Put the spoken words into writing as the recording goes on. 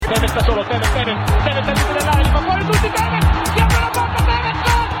Tevez da solo, Tevez al limite dell'area, li fa fuori tutti, Tevez, si apre la porta, Tevez,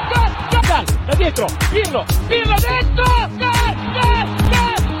 gol, da dietro, Pirlo dentro,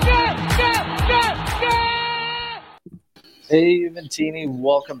 Hey Ventini,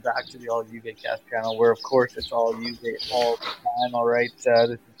 welcome back to the All Juve Cast channel, where of course it's all Juve all the time. All right,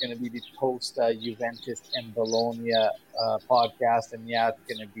 this is going to be the post Juventus and Bologna podcast, and yeah, it's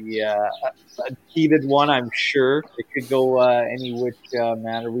going to be a heated one, I'm sure. It could go any which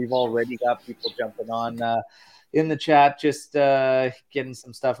manner. We've already got people jumping on in the chat, just getting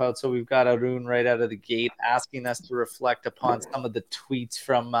some stuff out. So we've got Arun right out of the gate asking us to reflect upon some of the tweets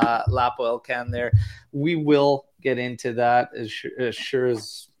from Lapo Elkan there. We will get into that as sure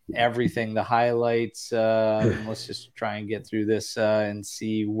as everything, the highlights. Let's just try and get through this and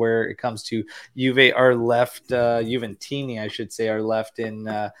see where it comes to. Juve are left, Juventini, I should say, are left in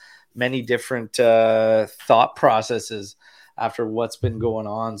many different thought processes after what's been going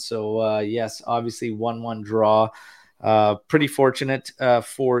on. So, yes, obviously 1-1 draw. Pretty fortunate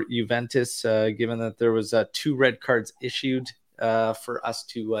for Juventus, given that there was 2 red cards issued for us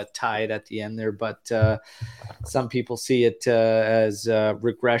to tie it at the end there. But some people see it as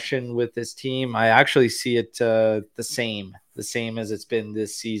regression with this team. I actually see it the same as it's been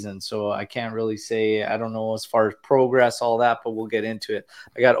this season. So I can't really say, I don't know as far as progress, all that, but we'll get into it.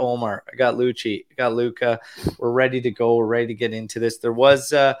 I got Omar, I got Lucci, I got Luca. We're ready to go. We're ready to get into this. There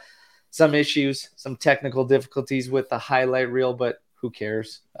was some issues, some technical difficulties with the highlight reel, but who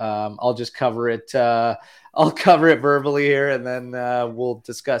cares? I'll just cover it. I'll cover it verbally here, and then we'll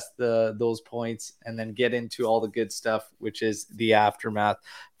discuss those points and then get into all the good stuff, which is the aftermath.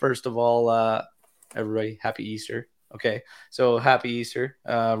 First of all, everybody, happy Easter. Okay, so happy Easter,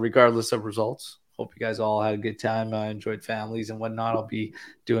 regardless of results. Hope you guys all had a good time, enjoyed families and whatnot. I'll be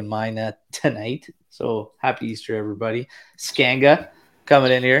doing mine tonight. So happy Easter, everybody. Skanga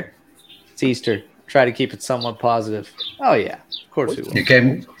coming in here. It's Easter. Try to keep it somewhat positive. Oh, yeah. Of course we will. You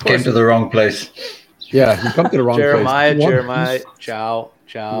came to the wrong place. Yeah, you come to the wrong Jeremiah, place. Jeremiah. Ciao.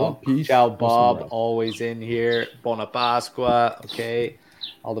 Ciao, Bob. Always in here. Buona Pasqua. Okay.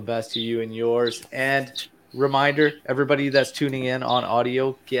 All the best to you and yours. And reminder, everybody that's tuning in on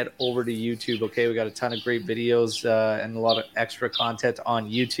audio, get over to YouTube. Okay, we got a ton of great videos and a lot of extra content on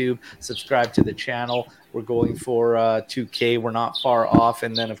YouTube. Subscribe to the channel. We're going for 2K. We're not far off.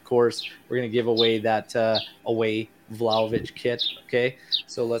 And then, of course, we're going to give away that away Vlahovic kit. Okay,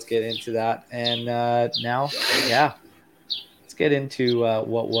 so let's get into that. And now, yeah, let's get into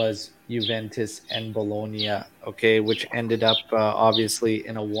what was Juventus and Bologna, okay, which ended up obviously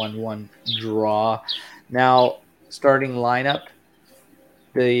in a 1-1 draw. Now, starting lineup,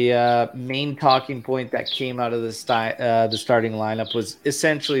 the main talking point that came out of the starting lineup was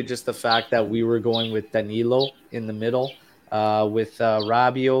essentially just the fact that we were going with Danilo in the middle with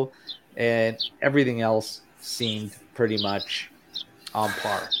Rabiot, and everything else seemed pretty much on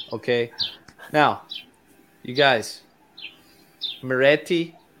par. Okay, now, you guys,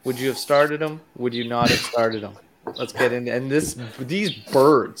 Miretti, would you have started him? Would you not have started him? Let's get into, and these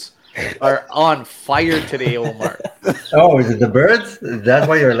birds are on fire today, Omar. Oh, is it the birds? Is that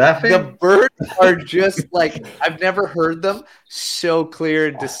why you're laughing? The birds are just like, I've never heard them so clear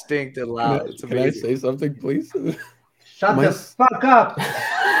and distinct and loud. It's amazing. Can I say something, please? Shut the fuck up.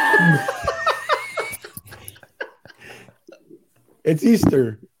 It's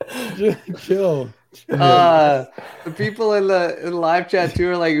Easter. Chill. The people in the live chat too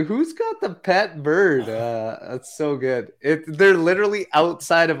are like, who's got the pet bird? That's so good. They're literally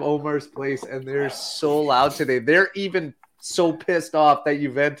outside of Omar's place and they're so loud today. They're even so pissed off that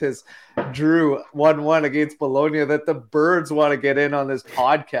Juventus drew 1-1 against Bologna that the birds want to get in on this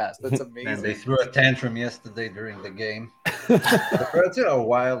podcast. That's amazing. And they threw a tantrum yesterday during the game. The birds are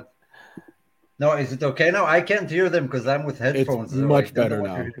wild. No, is it okay now? I can't hear them because I'm with headphones. It's much better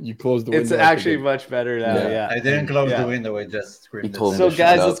now. You closed the window. It's actually much better now, yeah. I didn't close the window. I just screamed. So,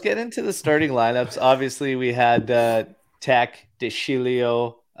 guys, let's get into the starting lineups. Obviously, we had Tech, De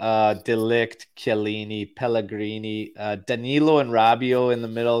Sciglio, De Ligt, Chiellini, Pellegrini, Danilo and Rabiot in the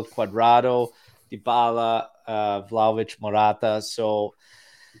middle, Quadrado, Dybala, Vlahovic, Morata. So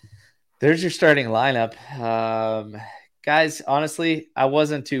there's your starting lineup. Guys, honestly, I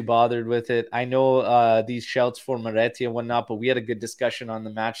wasn't too bothered with it. I know these shouts for Miretti and whatnot, but we had a good discussion on the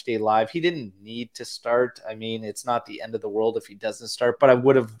Match Day Live. He didn't need to start. I mean, it's not the end of the world if he doesn't start, but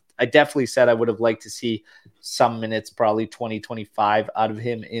I definitely said I would have liked to see some minutes, probably 20, 25 out of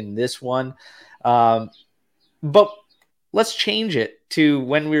him in this one. But let's change it to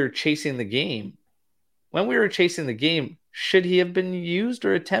when we were chasing the game. When we were chasing the game, Should he have been used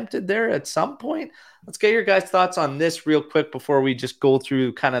or attempted there at some point? Let's get your guys' thoughts on this real quick before we just go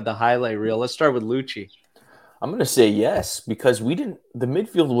through kind of the highlight reel. Let's start with Lucci. I'm going to say yes, because the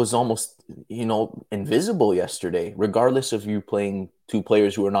midfield was almost, invisible yesterday. Regardless of you playing two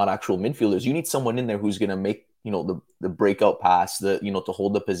players who are not actual midfielders, you need someone in there who's going to make, the breakout pass, to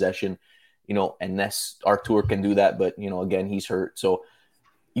hold the possession, unless Artur can do that. But, again, he's hurt. So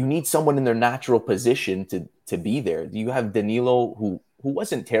you need someone in their natural position to be there. You have Danilo, who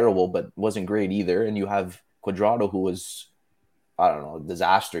wasn't terrible, but wasn't great either. And you have Cuadrado, who was, a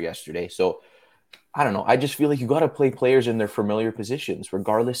disaster yesterday. So, I don't know. I just feel like you got to play players in their familiar positions,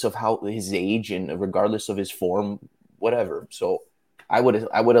 regardless of how his age and regardless of his form, whatever. So I would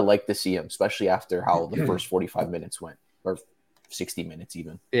have liked to see him, especially after how the first 45 minutes went, or 60 minutes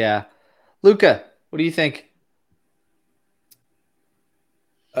even. Yeah. Luca, what do you think?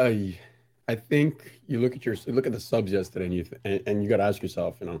 I think you look at the subs yesterday, and you got to ask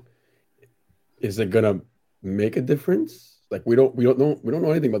yourself, is it gonna make a difference? Like we don't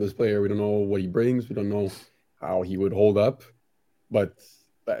know anything about this player. We don't know what he brings. We don't know how he would hold up. But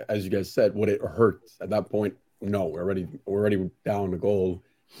as you guys said, would it hurt at that point? No, we're already down the goal.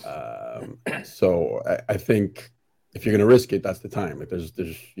 So I think if you're gonna risk it, that's the time. Like there's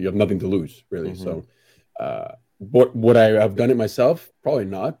you have nothing to lose really. Mm-hmm. So would I have done it myself? Probably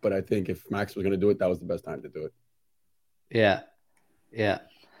not. But I think if Max was gonna do it, that was the best time to do it. Yeah.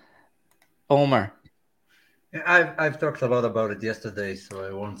 Omar. I've talked a lot about it yesterday, so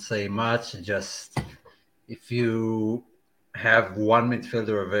I won't say much. Just if you have one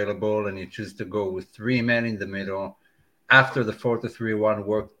midfielder available and you choose to go with three men in the middle after the 4-3-1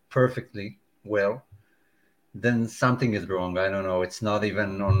 worked perfectly well, then something is wrong. I don't know. It's not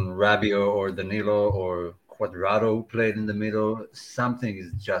even on Rabiot or Danilo or Cuadrado who played in the middle. Something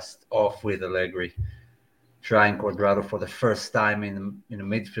is just off with Allegri. Trying Cuadrado for the first time in a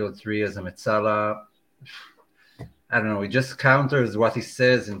midfield three as a Mezzala. I don't know. He just counters what he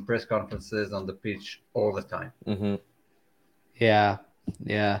says in press conferences on the pitch all the time. Mm-hmm.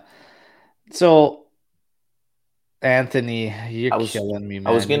 Yeah. So, Anthony, you're killing me, man.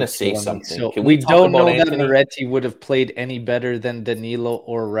 I was going to say something. So we don't know that Moretti would have played any better than Danilo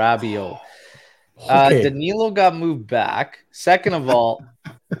or Rabiot. Okay. Danilo got moved back. Second of all,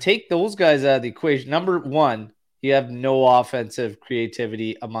 take those guys out of the equation. Number one, you have no offensive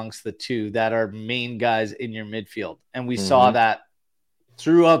creativity amongst the two that are main guys in your midfield. And we saw that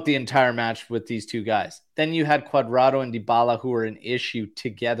throughout the entire match with these two guys. Then you had Cuadrado and Dybala who were an issue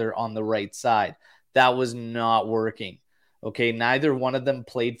together on the right side. That was not working. Okay, neither one of them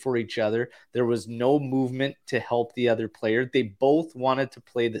played for each other. There was no movement to help the other player. They both wanted to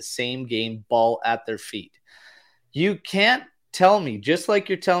play the same game, ball at their feet. You can't tell me, just like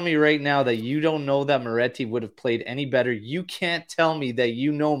you're telling me right now that you don't know that Moretti would have played any better. You can't tell me that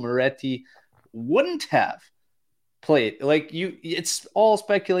Moretti wouldn't have played. It's all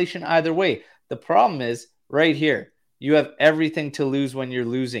speculation either way. The problem is right here. You have everything to lose when you're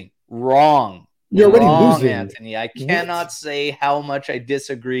losing. Wrong. You're already losing, Anthony. I cannot say how much I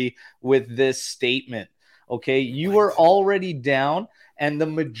disagree with this statement. Okay, you are already down, and the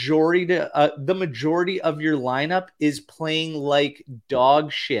majority of your lineup is playing like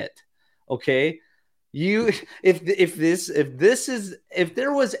dog shit. Okay, if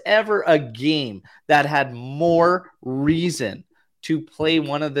there was ever a game that had more reason to play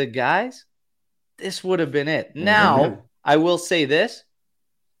one of the guys, this would have been it. Now, I will say this: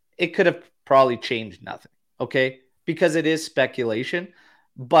 it could have probably changed nothing. Okay, because it is speculation,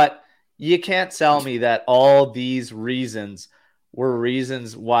 but you can't tell me that all these reasons were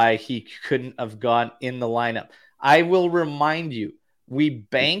reasons why he couldn't have gone in the lineup. I will remind you, we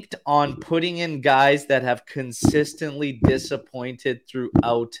banked on putting in guys that have consistently disappointed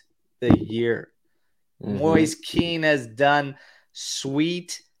throughout the year. Moise Kean has done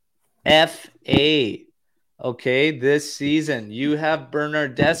sweet FA. Okay, this season. You have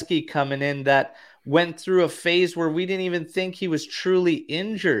Bernardeschi coming in that went through a phase where we didn't even think he was truly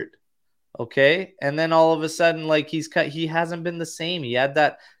injured. Okay, and then all of a sudden, he hasn't been the same. He had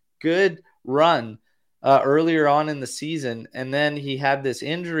that good run earlier on in the season, and then he had this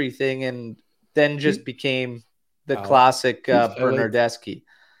injury thing, and then just became the classic Bernardeschi.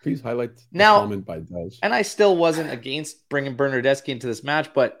 Please highlight the comment by Dez. And I still wasn't against bringing Bernardeschi into this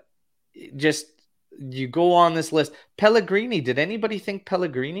match, but just you go on this list. Pellegrini, did anybody think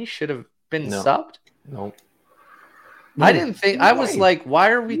Pellegrini should have been subbed? No. I didn't think. I was like, why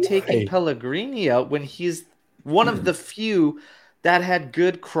are we taking Pellegrini out when he's one of the few that had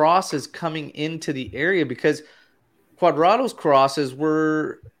good crosses coming into the area? Because Cuadrado's crosses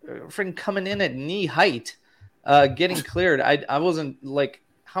were coming in at knee height, getting cleared. I wasn't like,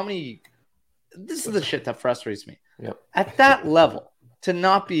 how many? This is the shit that frustrates me. Yep. At that level, to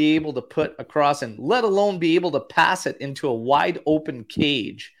not be able to put a cross in, let alone be able to pass it into a wide open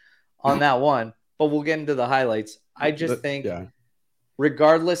cage on that one. But we'll get into the highlights. I just think,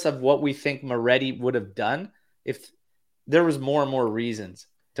 regardless of what we think Moretti would have done, if there was more and more reasons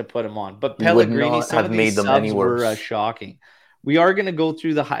to put him on. But Pellegrini, some of these subs were shocking. We are going to go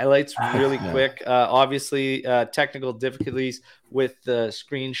through the highlights really quick. Obviously, technical difficulties with the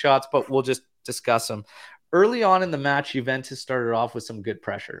screenshots, but we'll just discuss them. Early on in the match, Juventus started off with some good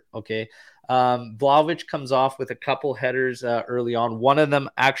pressure, okay? Vlahovic comes off with a couple headers early on. One of them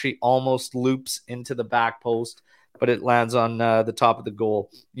actually almost loops into the back post, but it lands on the top of the goal.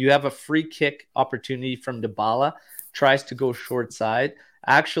 You have a free kick opportunity from Dybala, tries to go short side.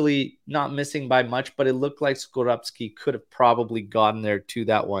 Actually not missing by much, but it looked like Skorupski could have probably gotten there to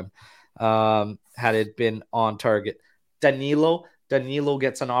that one had it been on target. Danilo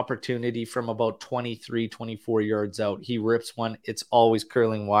gets an opportunity from about 23, 24 yards out. He rips one. It's always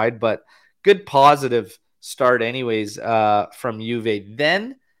curling wide, but good positive start anyways from Juve.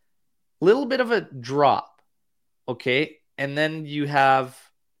 Then a little bit of a drop, okay? And then you have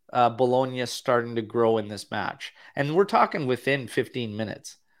Bologna starting to grow in this match. And we're talking within 15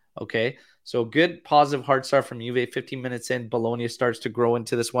 minutes, okay? So good positive hard start from Juve. 15 minutes in, Bologna starts to grow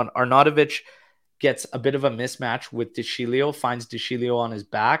into this one. Arnautovic gets a bit of a mismatch with De Sciglio, finds De Sciglio on his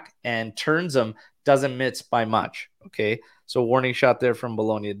back and turns him, doesn't miss by much, okay? So warning shot there from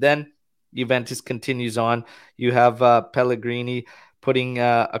Bologna. Then Juventus continues on. You have Pellegrini putting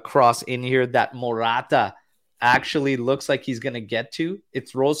a cross in here that Morata actually looks like he's going to get to. It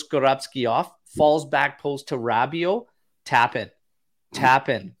throws Skorupski off, falls back post to Rabiot, tap in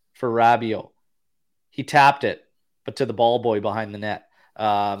for Rabiot. He tapped it, but to the ball boy behind the net.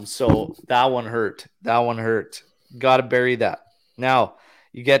 So that one hurt. Got to bury that. Now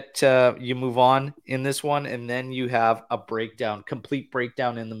you move on in this one, and then you have a complete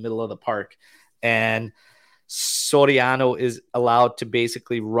breakdown in the middle of the park. And Soriano is allowed to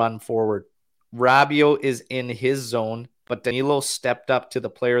basically run forward. Rabiot is in his zone, but Danilo stepped up to the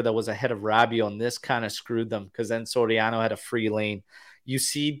player that was ahead of Rabiot, and this kind of screwed them because then Soriano had a free lane. You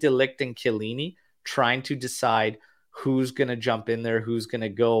see De Ligt and Chiellini trying to decide who's going to jump in there, who's going to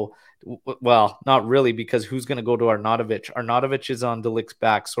go. Well, not really, because who's going to go to Arnautovic? Arnautovic is on De Ligt's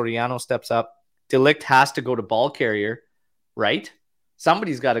back. Soriano steps up. De Ligt has to go to ball carrier, right?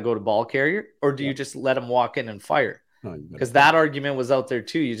 Somebody's got to go to ball carrier, or do you just let him walk in and fire? Because that argument was out there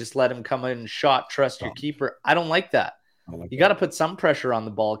too. You just let him come in and trust your keeper. I don't like that. You got to put some pressure on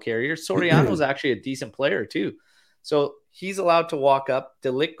the ball carrier. Soriano's actually a decent player too. So he's allowed to walk up. De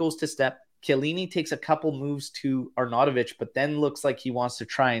Ligt goes to step. Chiellini takes a couple moves to Arnautovic, but then looks like he wants to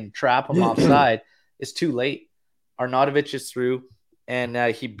try and trap him offside. It's too late. Arnautovic is through, and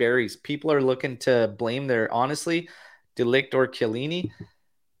he buries. People are looking to blame there. Honestly, De Ligt or Chiellini,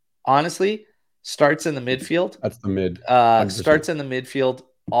 honestly, starts in the midfield. That's the mid. Starts in the midfield.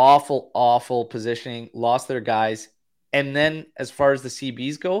 Awful positioning. Lost their guys. And then as far as the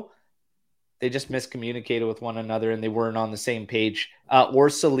CBs go, they just miscommunicated with one another and they weren't on the same page.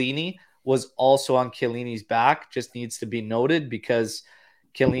 Orsolini was also on Chiellini's back. Just needs to be noted because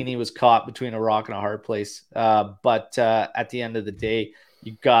Chiellini was caught between a rock and a hard place. But at the end of the day,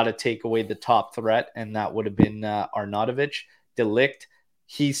 you got to take away the top threat, and that would have been Arnautovic. De Ligt,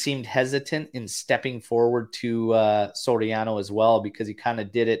 he seemed hesitant in stepping forward to Soriano as well, because he kind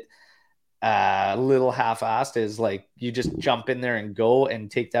of did it a little half-assed, is like you just jump in there and go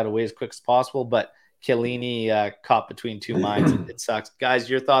and take that away as quick as possible. But Chiellini caught between two minds. It sucks. Guys,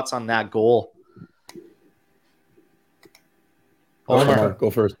 your thoughts on that goal? Omar,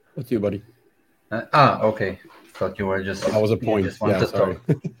 go first. What's you, buddy? Okay. Thought you were just... That was a point. Yeah, sorry.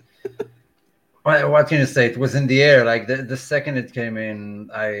 What can you say? It was in the air. Like the second it came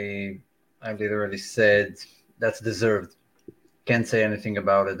in, I literally said, that's deserved. Can't say anything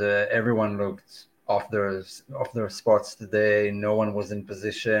about it. Everyone looked off their spots today. No one was in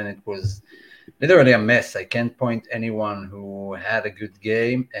position. It was literally a mess. I can't point anyone who had a good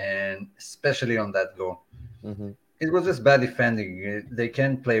game, and especially on that goal. Mm-hmm. It was just bad defending. They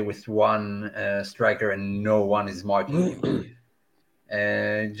can't play with one striker and no one is marking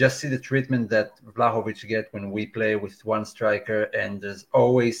him. Just see the treatment that Vlahovic get when we play with one striker, and there's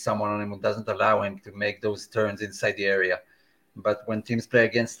always someone on him who doesn't allow him to make those turns inside the area. But when teams play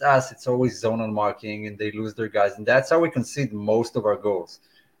against us, it's always zonal marking and they lose their guys. And that's how we concede most of our goals,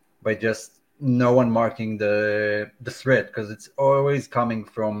 by just no one marking the threat, because it's always coming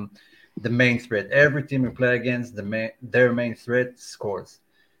from the main threat. Every team we play against, their main threat scores.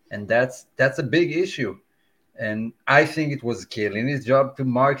 And that's a big issue. And I think it was Chiellini's job to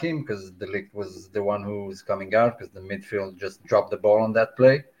mark him because De Ligt was the one who was coming out because the midfield just dropped the ball on that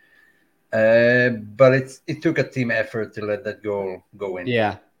play. But it took a team effort to let that goal go in.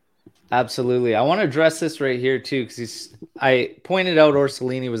 Yeah, absolutely. I want to address this right here too because I pointed out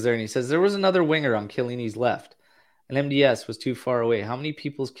Orsolini was there and he says there was another winger on Chiellini's left and MDS was too far away. How many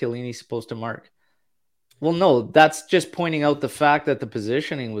people is Chiellini supposed to mark? Well, no, that's just pointing out the fact that the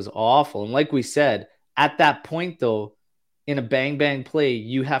positioning was awful. And like we said, at that point, though, in a bang-bang play,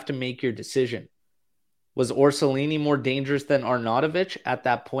 you have to make your decision. Was Orsolini more dangerous than Arnautovic at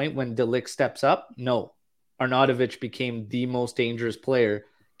that point when De Ligt steps up? No. Arnautovic became the most dangerous player.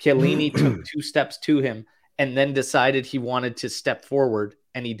 Chiellini took 2 steps to him and then decided he wanted to step forward,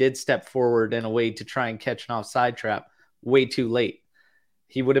 and he did step forward in a way to try and catch an offside trap way too late.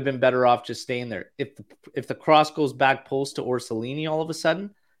 He would have been better off just staying there. If the cross goes back post to Orsolini all of a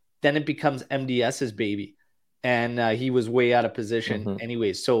sudden, then it becomes MDS's baby. And he was way out of position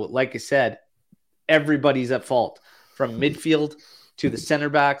anyways. So like I said, everybody's at fault from midfield to the center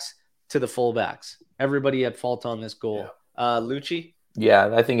backs to the fullbacks. Everybody at fault on this goal. Lucci?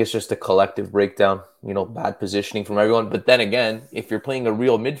 Yeah, I think it's just a collective breakdown, bad positioning from everyone. But then again, if you're playing a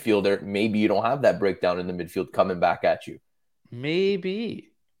real midfielder, maybe you don't have that breakdown in the midfield coming back at you. Maybe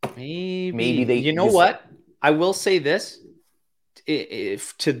they. You know what? I will say this.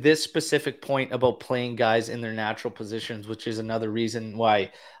 If to this specific point about playing guys in their natural positions, which is another reason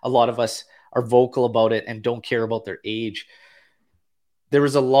why a lot of us are vocal about it and don't care about their age. There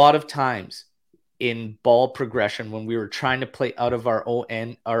was a lot of times in ball progression when we were trying to play out of our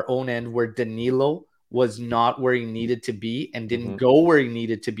own end where Danilo was not where he needed to be and didn't go where he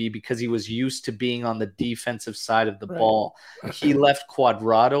needed to be because he was used to being on the defensive side of the ball. He left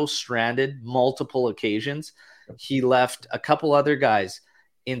Cuadrado stranded multiple occasions. He left a couple other guys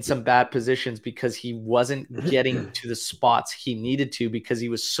in some bad positions because he wasn't getting to the spots he needed to because he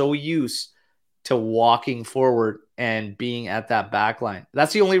was so used to walking forward and being at that back line.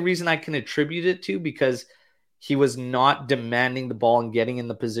 That's the only reason I can attribute it to, because he was not demanding the ball and getting in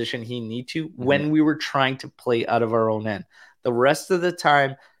the position he need to when we were trying to play out of our own end. The rest of the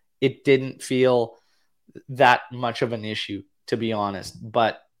time, it didn't feel that much of an issue, to be honest.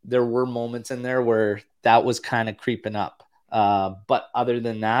 But there were moments in there where that was kind of creeping up. But other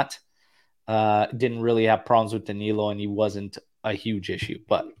than that, didn't really have problems with Danilo, and he wasn't a huge issue.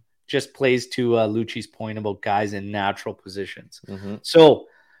 But just plays to Lucci's point about guys in natural positions. So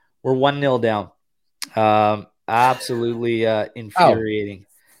we're 1-0 down. Absolutely infuriating.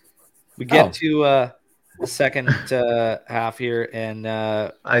 We get to the second half here, and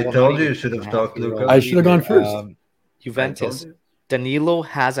I told you should have talked, Luca. I should have gone first. Juventus. Danilo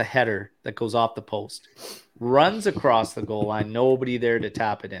has a header that goes off the post, runs across the goal line, nobody there to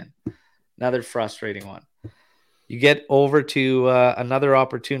tap it in. Another frustrating one. You get over to another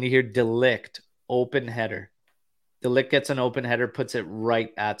opportunity here. De Ligt, open header. De Ligt gets an open header, puts it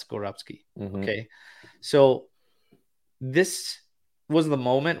right at Skorupski. Okay. So this was the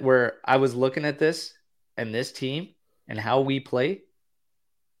moment where I was looking at this and this team and how we play.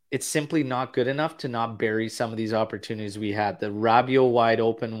 It's simply not good enough to not bury some of these opportunities we had. The Rabiot wide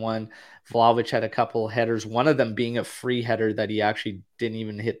open one. Vlahovic had a couple of headers, one of them being a free header that he actually didn't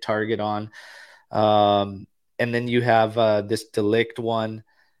even hit target on. And then you have this De Ligt one.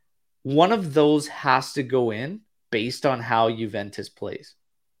 One of those has to go in based on how Juventus plays.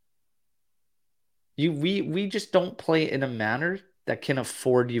 We just don't play in a manner that can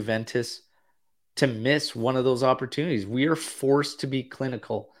afford Juventus to miss one of those opportunities. We are forced to be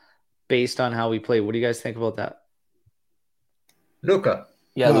clinical based on how we play. What do you guys think about that? Luca.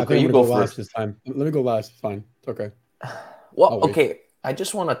 Yeah, Luca, you go first this time. Let me go last. It's fine. It's okay. Well, okay. I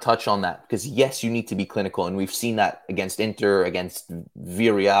just want to touch on that because, yes, you need to be clinical. And we've seen that against Inter, against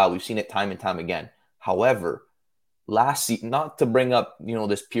Villarreal. We've seen it time and time again. However, last season, not to bring up,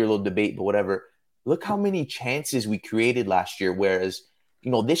 this Pirlo debate, but whatever, look how many chances we created last year. Whereas,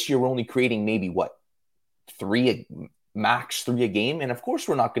 this year we're only creating maybe max 3 a game. And of course,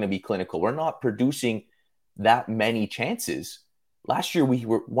 we're not going to be clinical. We're not producing that many chances. Last year, we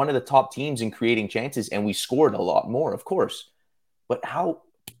were one of the top teams in creating chances, and we scored a lot more, of course. But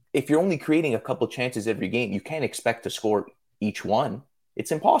if you're only creating a couple chances every game, you can't expect to score each one.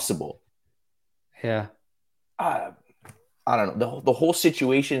 It's impossible. Yeah. I don't know. The whole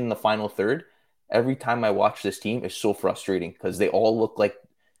situation in the final third, every time I watch this team is so frustrating because they all look like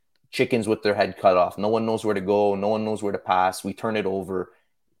chickens with their head cut off. No one knows where to go. No one knows where to pass. We turn it over,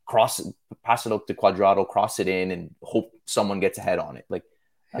 pass it up to Cuadrado, cross it in, and hope someone gets a head on it. Like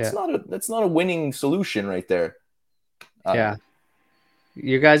that's not a winning solution right there. Yeah.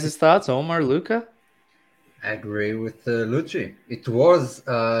 Your guys' thoughts, Omar, Luca? I agree with Lucci. It was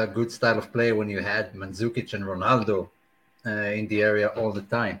a good style of play when you had Mandzukic and Ronaldo in the area all the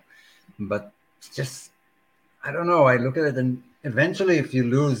time. But it's just, I don't know. I look at it, and eventually, if you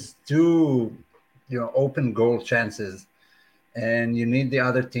lose two, open goal chances, and you need the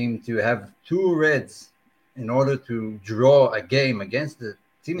other team to have two reds in order to draw a game against the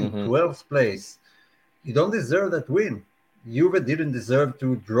team in 12th place, you don't deserve that win. Juve didn't deserve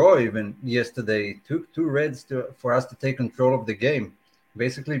to draw even yesterday. It took two reds for us to take control of the game.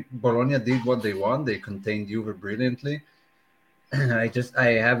 Basically, Bologna did what they want. They contained Juve brilliantly. I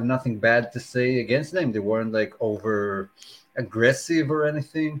have nothing bad to say against them. They weren't like over aggressive or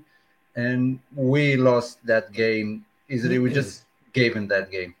anything. And we lost that game easily. We just gave him that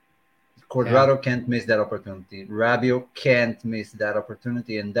game. Cuadrado can't miss that opportunity. Rabiot can't miss that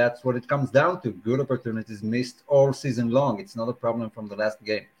opportunity. And that's what it comes down to. Good opportunities missed all season long. It's not a problem from the last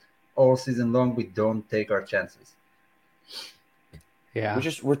game. All season long, we don't take our chances. Yeah.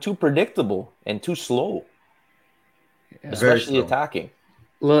 We're too predictable and too slow, especially attacking.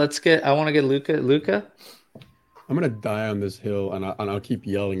 Well, I want to get Luca. I'm going to die on this hill, and I'll keep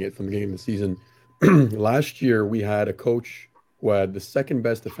yelling it from the beginning of the season. Last year, we had a coach who had the second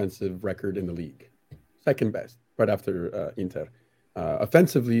best defensive record in the league. Second best, right after Inter.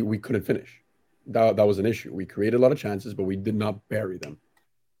 Offensively, we couldn't finish. That was an issue. We created a lot of chances, but we did not bury them.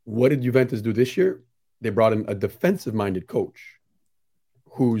 What did Juventus do this year? They brought in a defensive-minded coach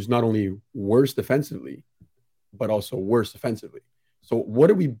who's not only worse defensively, but also worse offensively. So what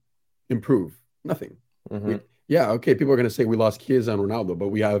did we improve? Nothing. People are going to say we lost Chiesa and Ronaldo, but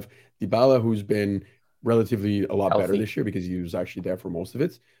we have Dybala, who's been relatively a lot better this year because he was actually there for most of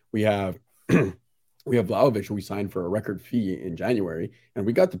it. We have Vlahovic, who we signed for a record fee in January, and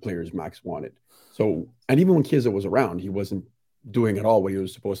we got the players Max wanted. So, and even when Chiesa was around, he wasn't doing at all what he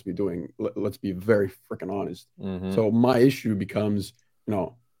was supposed to be doing. Let's be very freaking honest. So my issue becomes,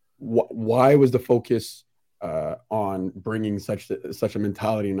 why was the focus on bringing such a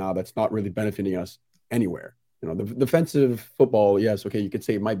mentality now that's not really benefiting us anywhere? The defensive football, yes, okay, you could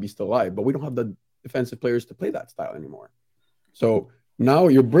say it might be still alive, but we don't have the defensive players to play that style anymore. So now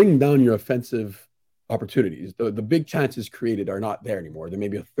you're bringing down your offensive opportunities. The big chances created are not there anymore. They're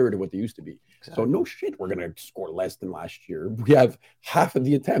maybe a third of what they used to be. Exactly. So no shit, we're going to score less than last year. We have half of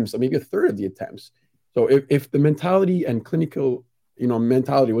the attempts, or maybe a third of the attempts. So if the mentality and clinical,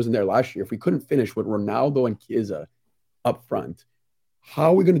 mentality wasn't there last year, if we couldn't finish with Ronaldo and Chiesa up front,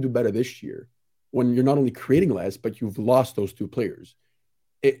 how are we going to do better this year when you're not only creating less, but you've lost those two players?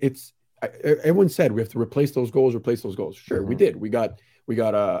 Everyone said we have to replace those goals. Sure, we did. We got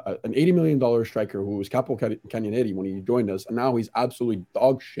an $80 million striker who was Capo Canyonetti when he joined us, and now he's absolutely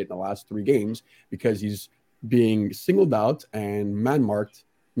dog shit in the last 3 games because he's being singled out and man-marked,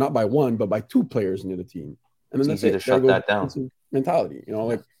 not by one, but by 2 players in the team. And then it's easy to shut that down. Mentality,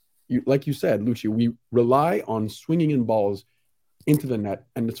 like you said, Lucci, we rely on swinging in balls into the net,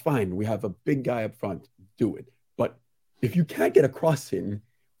 and it's fine. We have a big guy up front. Do it. But if you can't get across him,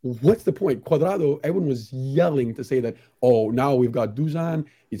 what's the point? Cuadrado, everyone was yelling to say that, now we've got Dusan.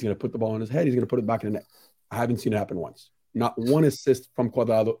 He's going to put the ball on his head. He's going to put it back in the net. I haven't seen it happen once. Not one assist from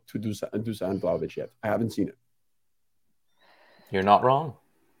Cuadrado to Dusan Vlahovic yet. I haven't seen it. You're not wrong.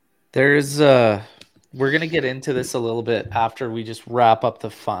 We're going to get into this a little bit after we just wrap up the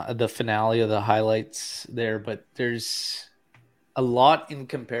finale of the highlights there, but there's a lot in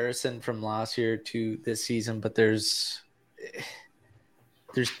comparison from last year to this season, but there's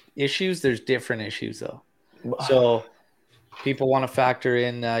issues. There's different issues though. So people want to factor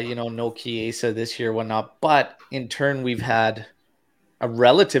in, no Chiesa this year, whatnot. But in turn, we've had a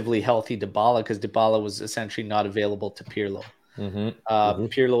relatively healthy Dybala because Dybala was essentially not available to Pirlo.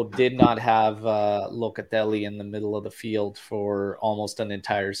 Pirlo did not have Locatelli in the middle of the field for almost an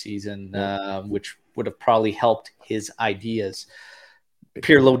entire season, which would have probably helped his ideas.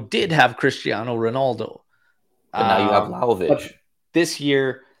 Pirlo did have Cristiano Ronaldo. But now you have Vlahovic. This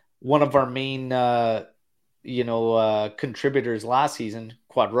year, one of our main, contributors last season,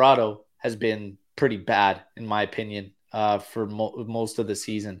 Cuadrado, has been pretty bad, in my opinion, for most of the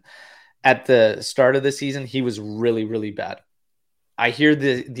season. At the start of the season, he was really, really bad. I hear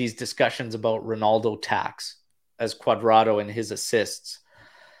these discussions about Ronaldo tax as Cuadrado and his assists.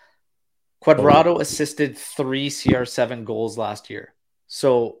 Cuadrado assisted 3 CR7 goals last year.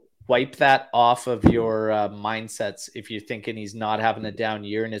 So wipe that off of your mindsets if you're thinking he's not having a down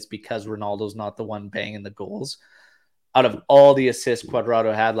year and it's because Ronaldo's not the one banging the goals. Out of all the assists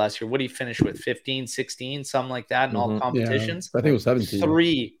Cuadrado had last year, what did he finish with? 15, 16, something like that in all competitions? Yeah, I think it was 17.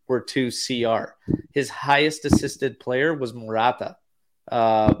 3 were 2 CR. His highest assisted player was Morata.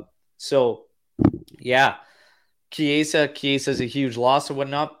 Chiesa's a huge loss or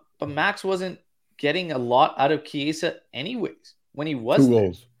whatnot, but Max wasn't getting a lot out of Chiesa anyways when he was 2 there.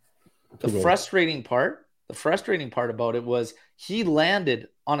 goals. The frustrating part about it was he landed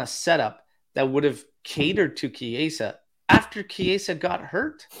on a setup that would have catered to Chiesa after Chiesa got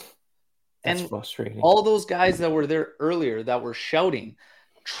hurt. That's and frustrating. All those guys that were there earlier that were shouting,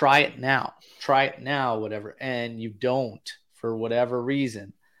 try it now, whatever, and you don't for whatever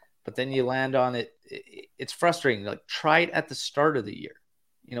reason. But then you land on it. It's frustrating. Like, try it at the start of the year.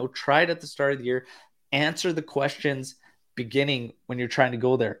 Try it at the start of the year. Answer the questions beginning when you're trying to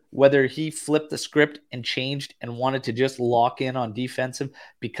go there. Whether he flipped the script and changed and wanted to just lock in on defensive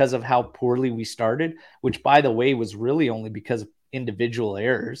because of how poorly we started, which, by the way, was really only because of individual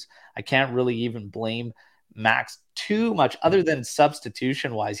errors. I can't really even blame Max too much, other than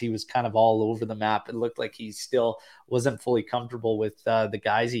substitution wise. He was kind of all over the map. It looked like he still wasn't fully comfortable with the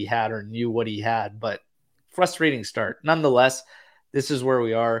guys he had or knew what he had, but frustrating start. Nonetheless, this is where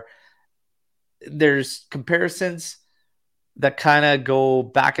we are. There's comparisons that kind of go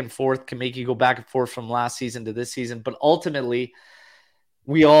back and forth, can make you go back and forth from last season to this season. But ultimately,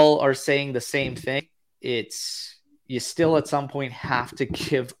 we all are saying the same thing. It's, you still at some point have to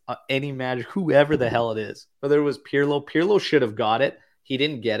give any manager, whoever the hell it is, whether it was Pirlo should have got it. He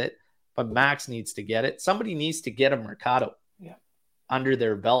didn't get it, but Max needs to get it. Somebody needs to get a Mercado under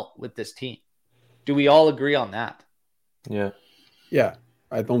their belt with this team. Do we all agree on that? Yeah. Yeah.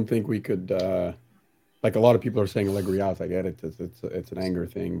 I don't think we could, like a lot of people are saying Allegri out. I get it. It's an anger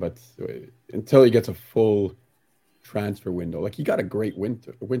thing, but until he gets a full transfer window, like he got a great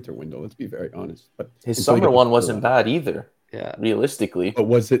winter window. Let's be very honest. But his summer one wasn't bad either. Yeah, realistically. But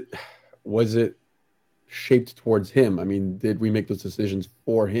was it shaped towards him? I mean, did we make those decisions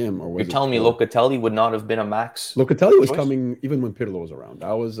for him, or was you're telling me Locatelli would not have been a Max? Locatelli was coming even when Pirlo was around.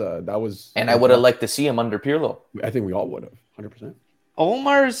 That was, and I would have liked to see him under Pirlo. I think we all would have, 100%.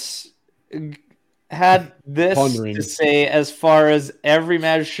 Omar's had this to say as far as every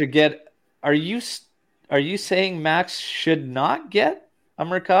manager should get. Are you saying Max should not get a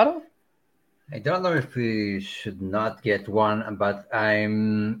Mercado? I don't know if we should not get one, but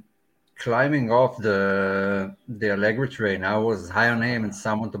I'm climbing off the Allegri train. I was high on him and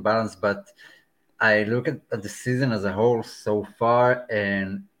someone to balance, but I look at the season as a whole so far,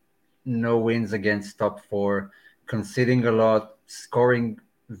 and no wins against top four, conceding a lot, scoring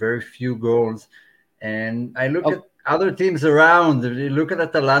very few goals. And I look at other teams around. Look at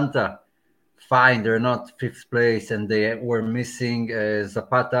Atalanta. Fine, they're not fifth place, and they were missing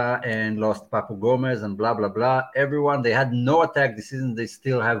Zapata and lost Papu Gomez and blah, blah, blah. Everyone, they had no attack this season. They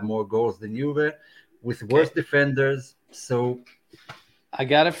still have more goals than Juve with worse defenders. So I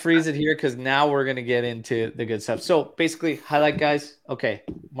got to freeze it here because now we're going to get into the good stuff. So basically, highlight, guys. Okay,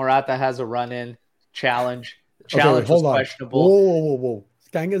 Morata has a run-in challenge. The challenge was questionable. Whoa.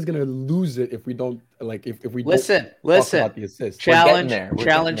 Skanga's going to lose it if we don't, like, if we listen. Talk about the assist.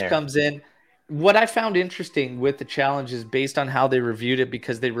 Challenge comes in. What I found interesting with the challenge is based on how they reviewed it,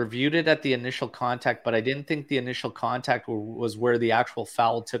 because they reviewed it at the initial contact, but I didn't think the initial contact was where the actual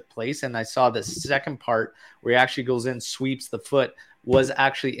foul took place. And I saw the second part where he actually goes in, sweeps the foot, was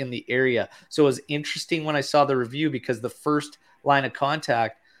actually in the area. So it was interesting when I saw the review, because the first line of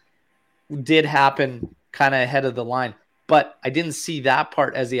contact did happen kind of ahead of the line. But I didn't see that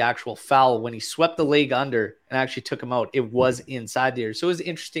part as the actual foul. When he swept the leg under and actually took him out, it was inside the area. So it was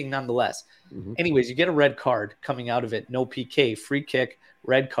interesting nonetheless. Mm-hmm. Anyways, you get a red card coming out of it. No PK, free kick,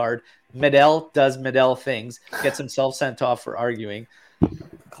 red card. Medel does Medel things, gets himself sent off for arguing.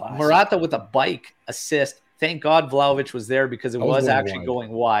 Classic. Morata with a bike assist. Thank God Vlahovic was there, because it was actually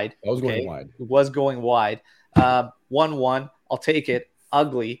going wide. It was going wide. 1-1. I'll take it.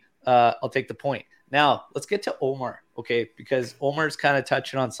 Ugly. I'll take the point. Now, let's get to Omar, okay? Because Omar's kind of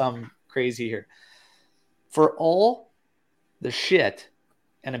touching on something crazy here. For all the shit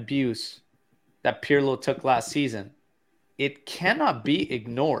and abuse that Pirlo took last season, it cannot be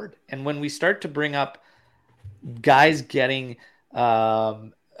ignored. And when we start to bring up guys getting stop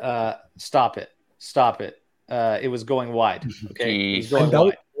it. It was going wide, okay? It was going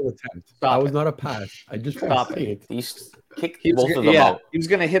wide. That was not a pass. I just stop it. These kicked both of them out. He was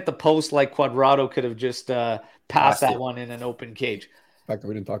going to hit the post like Cuadrado could have just passed that one in an open cage. In fact,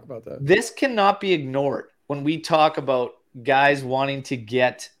 we didn't talk about that. This cannot be ignored when we talk about guys wanting to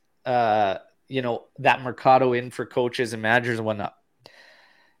get, that Mercado in for coaches and managers and whatnot.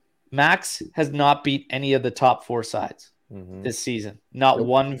 Max has not beat any of the top four sides this season. Not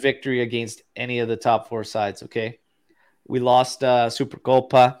one victory against any of the top four sides, okay? We lost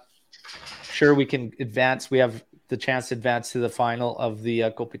Supercopa. Sure, we can advance. We have the chance to advance to the final of the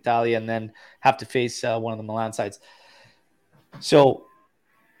Coppa Italia and then have to face one of the Milan sides. So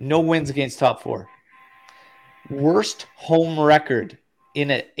no wins against top four. Worst home record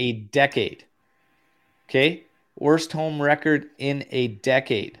in a decade. Okay? Worst home record in a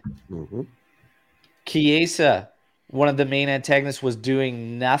decade. Mm-hmm. Chiesa, one of the main antagonists, was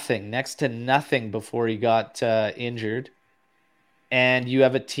doing nothing, next to nothing before he got injured. And you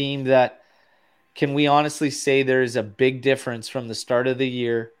have a team that, can we honestly say there is a big difference from the start of the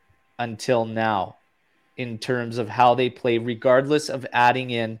year until now in terms of how they play, regardless of adding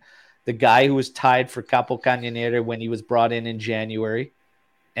in the guy who was tied for Capocannoniere when he was brought in January,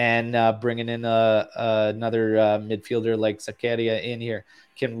 and bringing in another midfielder like Zakaria in here.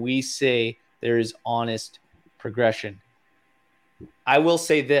 Can we say there is honest progression? I will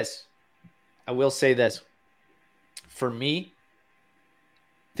say this. For me,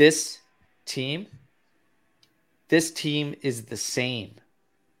 this team is the same.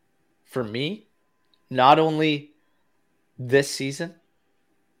 For me, not only this season,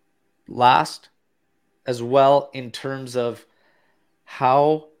 last, as well in terms of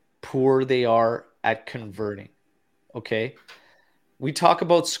how poor they are at converting. Okay. We talk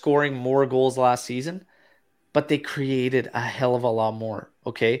about scoring more goals last season, but they created a hell of a lot more.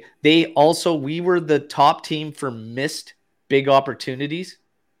 Okay. We were the top team for missed big opportunities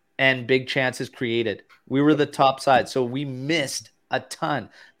and big chances created. We were the top side. So we missed a ton.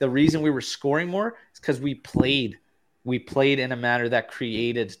 The reason we were scoring more is because we played in a manner that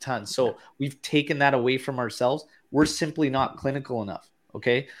created tons. So we've taken that away from ourselves. We're simply not clinical enough.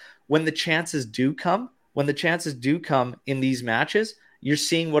 Okay. When the chances do come in these matches, you're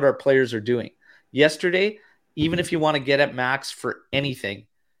seeing what our players are doing. Yesterday, even if you want to get at Max for anything,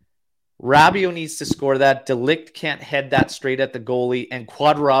 Rabiot needs to score that. De Ligt can't head that straight at the goalie. And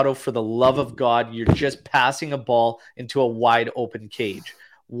Cuadrado, for the love of God, you're just passing a ball into a wide open cage.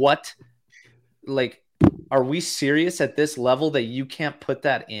 What, like, are we serious at this level that you can't put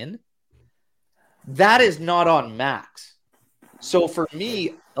that in? That is not on Max. So for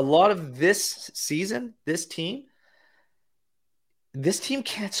me, a lot of this season, this team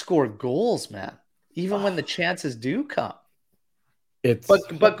can't score goals, man, even when the chances do come.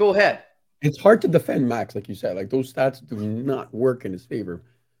 But go ahead. It's hard to defend Max, like you said. Like, those stats do not work in his favor.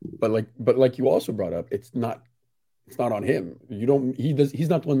 But like you also brought up, it's not on him. He's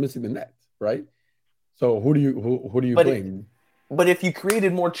not the one missing the net, right? So who do you blame? But if you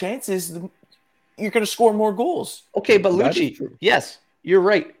created more chances, you're going to score more goals. Okay, but Lucci, yes, you're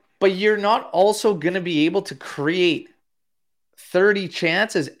right. But you're not also going to be able to create 30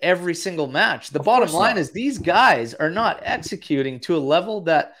 chances every single match. The bottom line is these guys are not executing to a level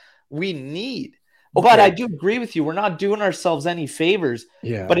that we need. Okay. But I do agree with you. We're not doing ourselves any favors.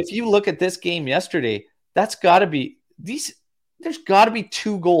 Yeah. But if you look at this game yesterday, there's got to be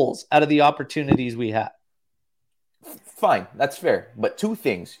 2 goals out of the opportunities we had. Fine, that's fair. But 2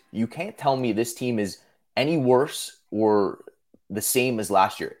 things. You can't tell me this team is any worse or the same as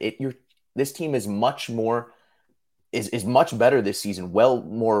last year. This team is much more is much better this season, well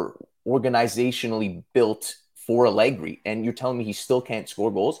more organizationally built for Allegri. And you're telling me he still can't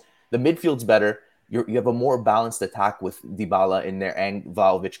score goals? The midfield's better. You have a more balanced attack with Dybala in there and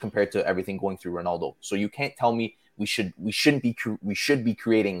Vlahovic compared to everything going through Ronaldo. So you can't tell me we should be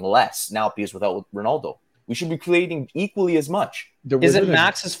creating less now because without Ronaldo. We should be creating equally as much. Is it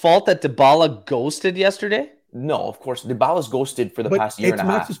Max's fault that Dybala ghosted yesterday? No, of course. Dybala's ghosted for the past year and a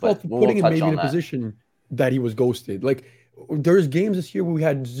half. It's Max's fault for putting him maybe in a position that he was ghosted. Like, there's games this year where we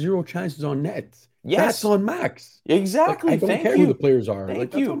had 0 chances on net. Yes. That's on Max. Exactly. Like, I don't care who the players are.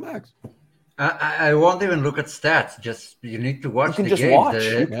 Thank that's you. on Max. I won't even look at stats. Just you need to watch. You can just watch.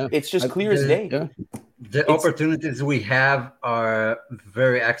 It's just clear as day. Yeah. The opportunities we have are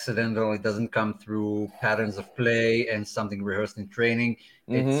very accidental. It doesn't come through patterns of play and something rehearsed in training.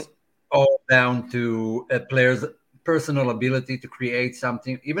 Mm-hmm. It's all down to a player's personal ability to create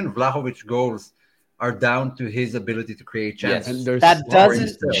something. Even Vlahovic goals are down to his ability to create chances. Yes. That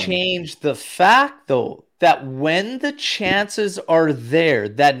doesn't change the fact, though, that when the chances are there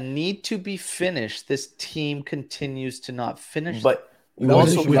that need to be finished, this team continues to not finish. But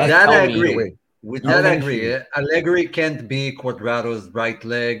with that, I agree. With that, I agree. Allegri can't be Cuadrado's right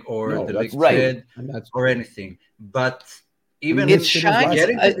leg or the Ligt's head or anything. But even it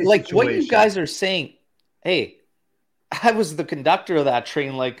shines like what you guys are saying. Hey, I was the conductor of that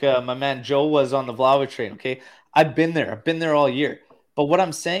train, like my man Joe was on the Vlahovic train. Okay, I've been there all year. But what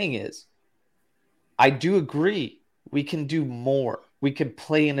I'm saying is, I do agree we can do more. We could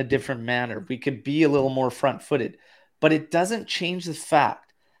play in a different manner. We could be a little more front-footed. But it doesn't change the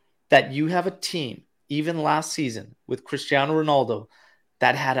fact that you have a team, even last season with Cristiano Ronaldo,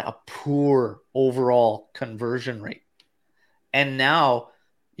 that had a poor overall conversion rate. And now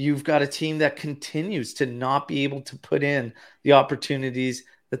you've got a team that continues to not be able to put in the opportunities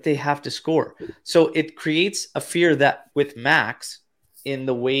that they have to score. So it creates a fear that with Max, in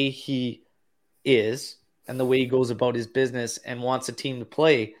the way he is and the way he goes about his business and wants a team to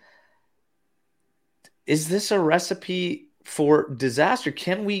play, is this a recipe for disaster?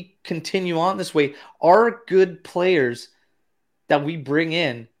 Can we continue on this way? Are good players that we bring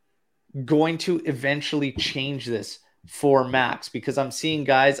in going to eventually change this for Max? Because I'm seeing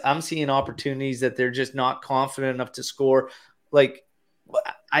opportunities that they're just not confident enough to score. Like,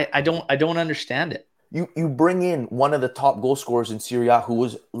 I don't understand it. You bring in one of the top goal scorers in Serie A who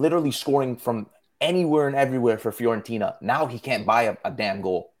was literally scoring from anywhere and everywhere for Fiorentina. Now he can't buy a damn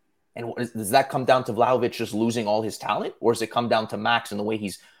goal. And does that come down to Vlahovic just losing all his talent? Or does it come down to Max and the way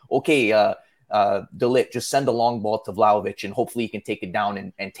he's, okay, De Ligt, just send a long ball to Vlahovic and hopefully he can take it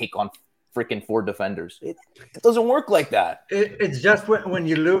down and take on freaking 4 defenders. It doesn't work like that. It's just when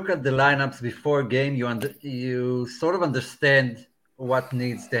you look at the lineups before game, you sort of understand what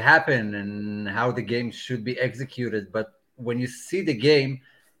needs to happen and how the game should be executed. But when you see the game,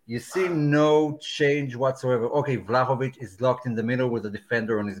 you see no change whatsoever. Okay, Vlahovic is locked in the middle with a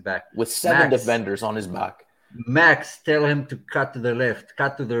defender on his back. With 7 defenders on his back. Max, tell him to cut to the left,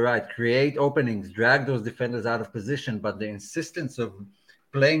 cut to the right, create openings, drag those defenders out of position. But the insistence of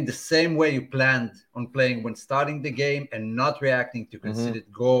playing the same way you planned on playing when starting the game and not reacting to conceded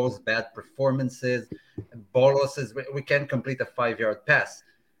goals, bad performances, ball losses. We can't complete a 5-yard pass.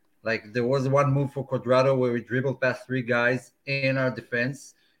 Like there was one move for Cuadrado where we dribbled past 3 guys in our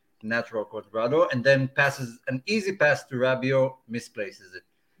defense, natural Cuadrado, and then passes an easy pass to Rabiot, misplaces it.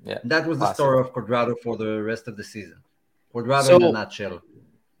 Yeah, and that was the story of Cuadrado for the rest of the season. Cuadrado in a nutshell.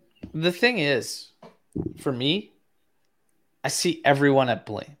 The thing is, for me, I see everyone at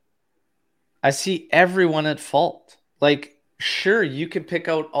blame. I see everyone at fault. Like, sure, you could pick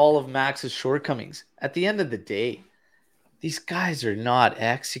out all of Max's shortcomings. At the end of the day, these guys are not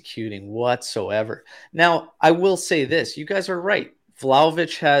executing whatsoever. Now, I will say this. You guys are right.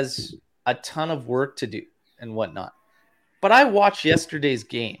 Vlahovic has a ton of work to do and whatnot. But I watched yesterday's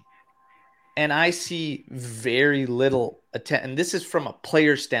game, and I see very little attempt. And this is from a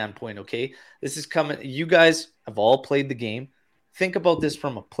player standpoint, okay? This is coming. You guys have all played the game. Think about this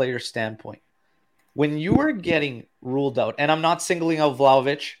from a player standpoint. When you are getting ruled out, and I'm not singling out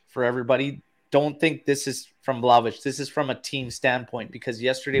Vlahovic for everybody, don't think this is from Vlahovic. This is from a team standpoint, because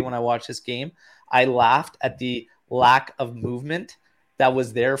yesterday when I watched this game, I laughed at the lack of movement that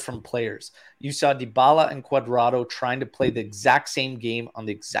was there from players. You saw Dybala and Cuadrado trying to play the exact same game on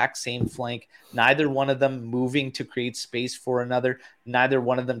the exact same flank. Neither one of them moving to create space for another. Neither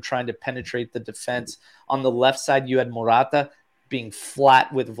one of them trying to penetrate the defense. On the left side, you had Morata being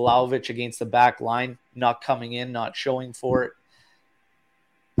flat with Vlahovic against the back line, not coming in, not showing for it.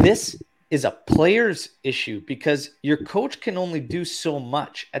 This is a player's issue because your coach can only do so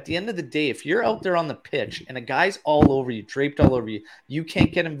much. At the end of the day, if you're out there on the pitch and a guy's all over you, draped all over you, you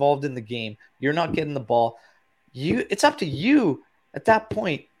can't get involved in the game, you're not getting the ball, it's up to you at that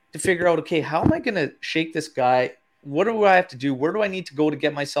point to figure out, okay, how am I going to shake this guy? What do I have to do? Where do I need to go to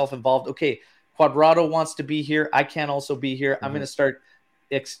get myself involved? Okay, Cuadrado wants to be here. I can't also be here. I'm going to start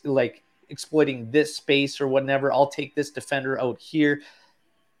exploiting this space or whatever. I'll take this defender out here.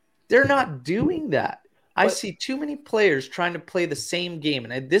 They're not doing that. I see too many players trying to play the same game.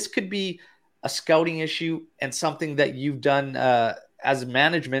 And this could be a scouting issue and something that you've done as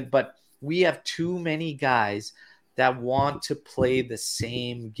management, but we have too many guys that want to play the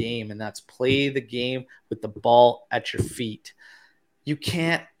same game, and that's play the game with the ball at your feet. You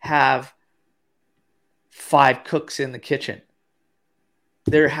can't have 5 cooks in the kitchen.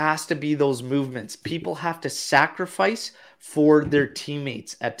 There has to be those movements. People have to sacrifice for their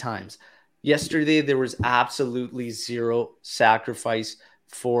teammates at times. Yesterday, there was absolutely zero sacrifice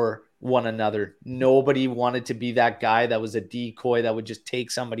for one another. Nobody wanted to be that guy that was a decoy that would just take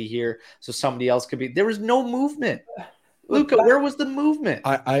somebody here so somebody else could be. There was no movement. Luca, where was the movement?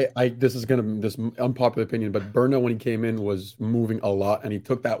 This is gonna this unpopular opinion, but Berna, when he came in, was moving a lot, and he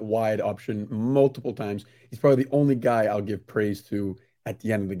took that wide option multiple times. He's probably the only guy I'll give praise to at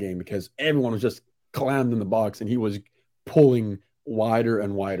the end of the game, because everyone was just clammed in the box and he was pulling wider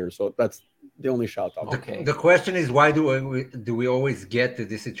and wider. So that's the only shout out. Okay. The question is, why do we always get to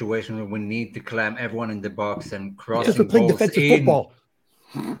this situation where we need to clam everyone in the box and crossing because we're playing defensive football?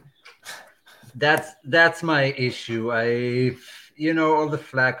 That's my issue. All the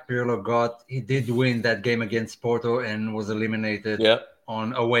flack Pirlo got, he did win that game against Porto and was eliminated. Yeah.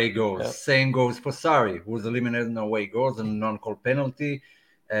 on away goals. Yeah. Same goes for Sarri, who was eliminated on away goals and non-call penalty.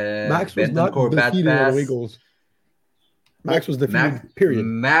 Max was not Bentancur, bad defeated on away pass. goals. Max was defeated, period.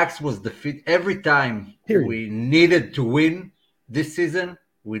 Max was defeated every time Period. we needed to win this season.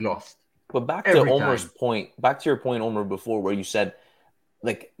 We lost. But back Every to Omer's time. point, back to your point, Omer, before where you said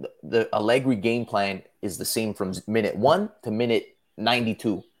like the Allegri game plan is the same from minute 1 to minute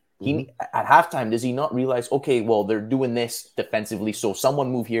 92. He at halftime, does he not realize, okay, well, they're doing this defensively, so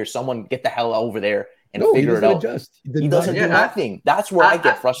someone move here, someone get the hell over there and No, he figure it doesn't out. adjust. He doesn't do nothing. That's where I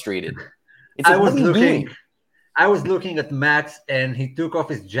get frustrated. It's like, what are you doing? I was looking at Max, and he took off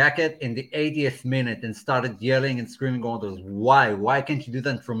his jacket in the 80th minute and started yelling and screaming orders. Why? Why can't you do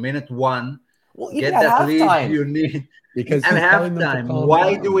that from minute 1? Well, Get that lead you need. Because At he's telling them to halftime, calm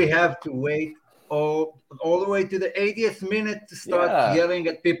why down. do we have to wait all the way to the 80th minute to start yelling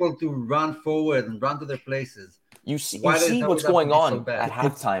at people to run forward and run to their places? You see Why does it what's have to going be so on bad? at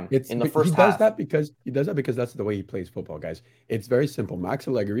halftime in the He first does half. that because that's the way he plays football, guys. It's very simple. Max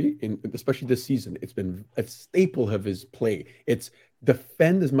Allegri, especially this season, it's been a staple of his play. It's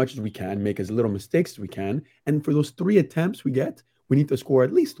defend as much as we can, make as little mistakes as we can, and for those 3 attempts we get, we need to score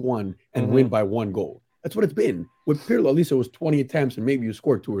at least 1 and win by 1 goal. That's what it's been. With Pirlo, at least it was 20 attempts and maybe you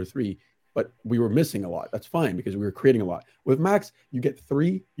scored 2 or 3, but we were missing a lot. That's fine because we were creating a lot. With Max, you get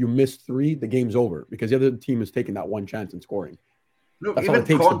 3, you miss 3, the game's over because the other team is taking that 1 chance and scoring. Look, That's all it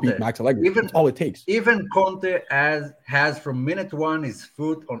takes to beat Max Allegri. That's all it takes. Even Conte has from minute 1 his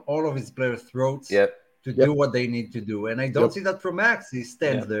foot on all of his players' throats to do what they need to do. And I don't see that from Max. He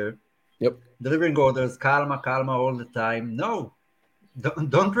stands there delivering orders, calma all the time. No,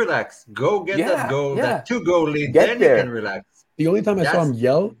 don't relax. Go get that goal, that 2-goal lead. Then you can relax. The only time I saw him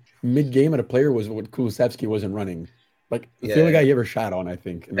yell mid-game at a player was when Kulusevski wasn't running. Like, it's the only guy he ever shat on, I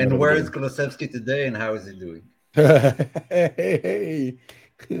think. And where is Kulusevski today and how is he doing? Hey.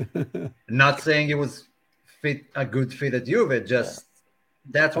 Not saying he was a good fit at Juve, just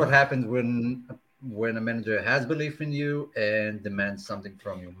that's what happens when a manager has belief in you and demands something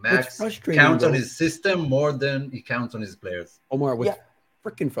from you. Max counts on his system more than he counts on his players. Omar, what's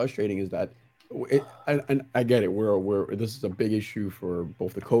freaking frustrating is that, and I get it, we're this is a big issue for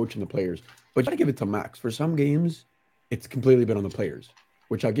both the coach and the players, but you gotta give it to Max. For some games, it's completely been on the players,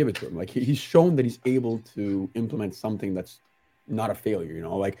 which I'll give it to him. Like he's shown that he's able to implement something that's not a failure. You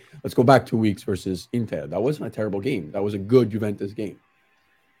know, like let's go back 2 weeks versus Inter. That wasn't a terrible game. That was a good Juventus game.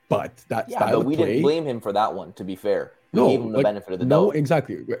 But that style but we of play, didn't blame him for that one. To be fair, we no, gave him the benefit of the doubt. No,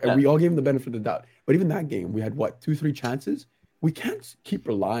 exactly. We all gave him the benefit of the doubt. But even that game, we had 2-3 chances. We can't keep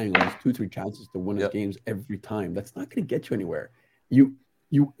relying on these 2-3 chances to win us games every time. That's not going to get you anywhere. You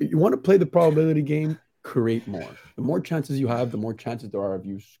want to play the probability game. Create more. The more chances you have, the more chances there are of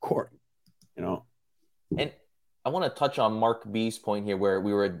you scoring. You know. And I want to touch on Mark B's point here, where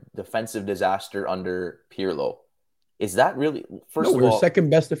we were a defensive disaster under Pirlo. Is that really first of all? We're second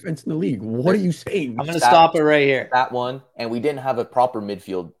best defense in the league. What are you saying? I'm going to stop it right here. That one, and we didn't have a proper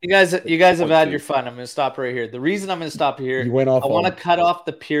midfield. You guys have had your fun. I'm going to stop right here. The reason I'm going to stop here, you went off. I want to cut off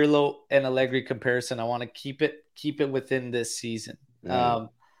the Pirlo and Allegri comparison. I want to keep it within this season. I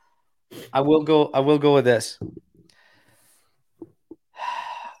will go with this.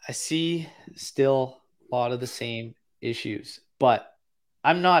 I see still a lot of the same issues, but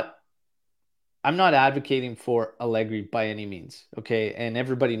I'm not advocating for Allegri by any means, okay? And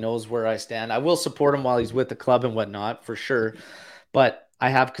everybody knows where I stand. I will support him while he's with the club and whatnot, for sure. But I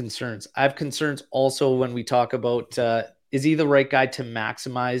have concerns. I have concerns also when we talk about is he the right guy to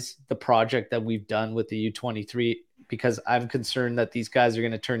maximize the project that we've done with the U23? Because I'm concerned that these guys are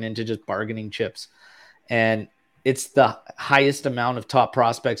going to turn into just bargaining chips. And it's the highest amount of top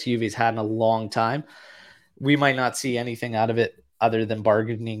prospects Juve's had in a long time. We might not see anything out of it other than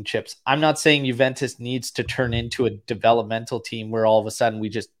bargaining chips. I'm not saying Juventus needs to turn into a developmental team where all of a sudden we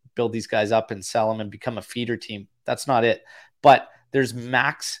just build these guys up and sell them and become a feeder team. That's not it. But there's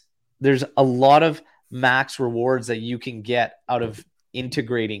a lot of max rewards that you can get out of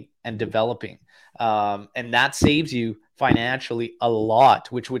integrating and developing. And that saves you financially a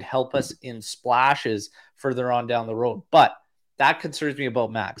lot, which would help us in splashes further on down the road. But that concerns me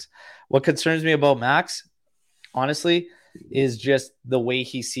about Max. What concerns me about Max, honestly, is just the way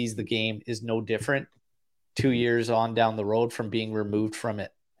he sees the game is no different 2 years on down the road from being removed from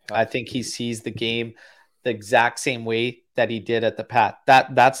it. I think he sees the game the exact same way that he did at the Pat.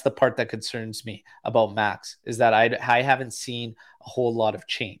 That's the part that concerns me about Max, is that I haven't seen a whole lot of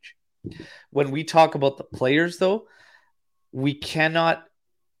change. When we talk about the players, though, we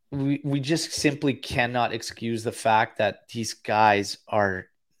just simply cannot excuse the fact that these guys are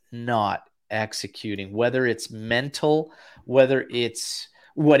not executing, whether it's mental, whether it's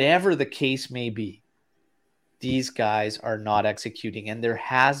whatever the case may be. These guys are not executing. And there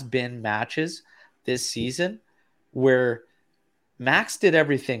has been matches this season where Max did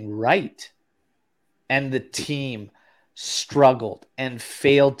everything right and the team struggled and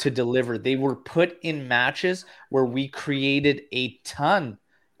failed to deliver. They were put in matches where we created a ton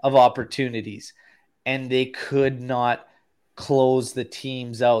of opportunities and they could not close the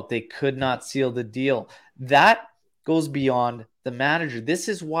teams out. They could not seal the deal. That goes beyond the manager. This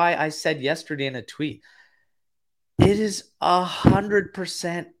is why I said yesterday in a tweet, it is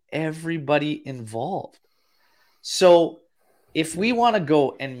 100% everybody involved. So if we want to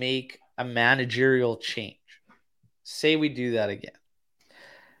go and make a managerial change, say we do that again,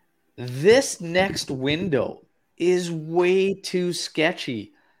 this next window is way too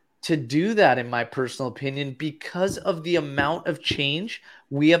sketchy to do that, in my personal opinion, because of the amount of change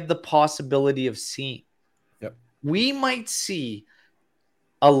we have the possibility of seeing. Yep. We might see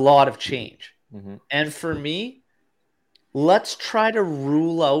a lot of change. Mm-hmm. And for me, let's try to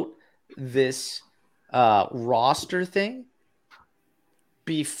rule out this roster thing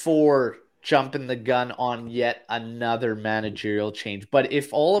before jumping the gun on yet another managerial change. But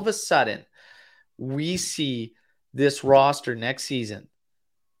if all of a sudden we see this roster next season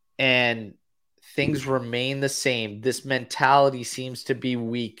and things remain the same, this mentality seems to be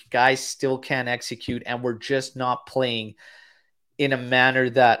weak, guys still can't execute, and we're just not playing in a manner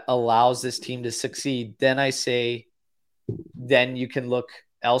that allows this team to succeed, then I say, then you can look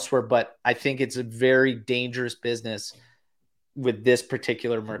elsewhere. But I think it's a very dangerous business with this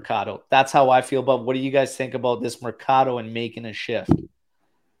particular Mercado. That's how I feel. But what do you guys think about this Mercado and making a shift?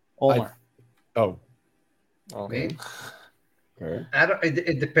 Omar. Me? Okay.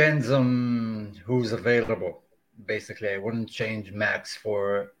 It depends on who's available. Basically, I wouldn't change Max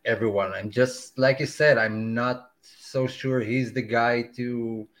for everyone. And just like you said, I'm not so sure he's the guy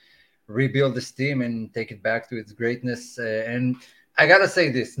to rebuild this team and take it back to its greatness. And I gotta say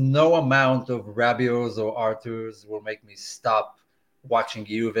this: no amount of Rabios or Arthurs will make me stop watching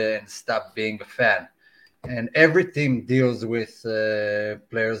Juve and stop being a fan. And every team deals with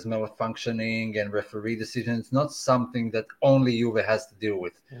players malfunctioning and referee decisions. Not something that only Juve has to deal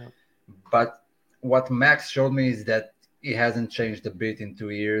with. Yeah. But what Max showed me is that he hasn't changed a bit in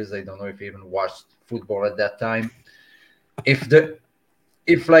 2 years. I don't know if he even watched football at that time. If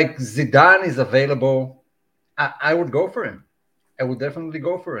like Zidane is available, I would go for him. I would definitely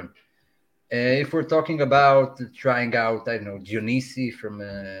go for him. If we're talking about trying out, I don't know, Dionisi from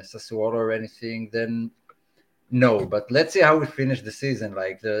Sassuolo or anything, then no. But let's see how we finish the season.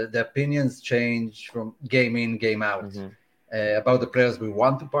 Like the opinions change from game in, game out about the players we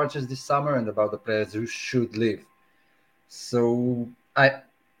want to purchase this summer and about the players who should leave. So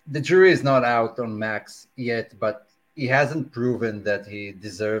the jury is not out on Max yet, but he hasn't proven that he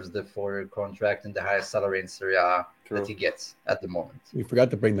deserves the 4-year contract and the highest salary in Serie A that he gets at the moment. We forgot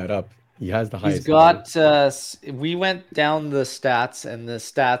to bring that up. He has the highest. He's got. We went down the stats, and the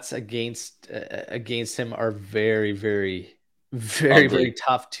stats against him are very, very, very, very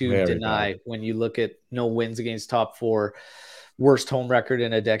tough to deny. When you look at no wins against top 4, worst home record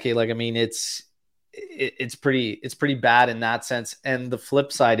in a decade. Like, I mean, it's pretty bad in that sense. And the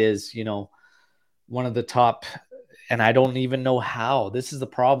flip side is, you know, one of the top. And I don't even know how. This is the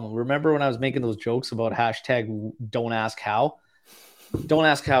problem. Remember when I was making those jokes about hashtag don't ask how? Don't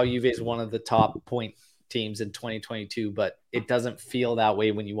ask how Juve is one of the top point teams in 2022, but it doesn't feel that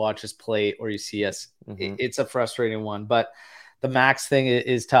way when you watch us play or you see us. It's a frustrating one. But the Max thing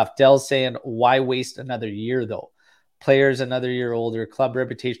is tough. Dell's saying, why waste another year, though? Players another year older, club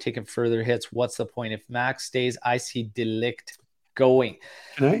reputation taking further hits. What's the point? If Max stays, I see De Ligt going.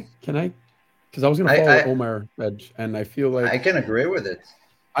 Can I? Because I was going to follow Omar Edge, and I feel like I can agree with it.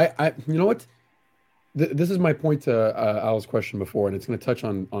 You know what? This is my point to Al's question before, and it's going to touch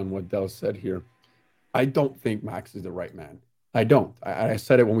on what Del said here. I don't think Max is the right man. I don't. I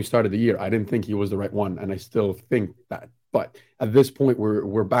said it when we started the year. I didn't think he was the right one, and I still think that. But at this point,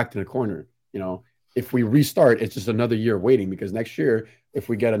 we're back to the corner. You know, if we restart, it's just another year waiting, because next year, if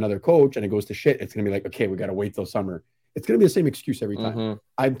we get another coach and it goes to shit, it's going to be like, okay, we got to wait till summer. It's going to be the same excuse every time.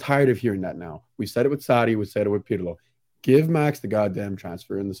 I'm tired of hearing that now. We said it with Sarri. We said it with Pirlo. Give Max the goddamn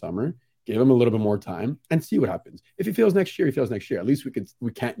transfer in the summer. Give him a little bit more time and see what happens. If he fails next year, he fails next year. At least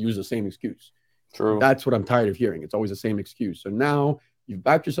we can't use the same excuse. True. That's what I'm tired of hearing. It's always the same excuse. So now you've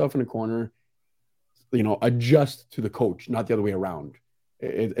backed yourself in a corner. You know, adjust to the coach, not the other way around.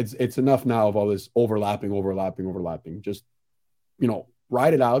 It's enough now of all this overlapping. Just, you know,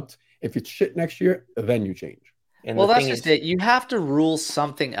 ride it out. If it's shit next year, then you change. And Well, the that's thing just is, it. You have to rule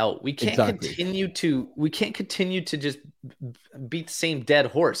something out. We can't Exactly. continue to just beat the same dead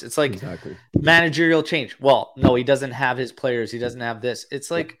horse. It's like Exactly. managerial change. Well, no, he doesn't have his players. He doesn't have this. It's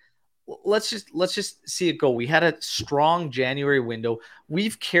like let's just see it go. We had a strong January window.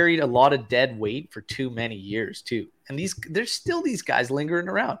 We've carried a lot of dead weight for too many years too. And there's still these guys lingering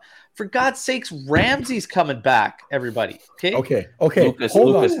around. For God's sakes, Ramsey's coming back, everybody. Okay? Okay. Lucas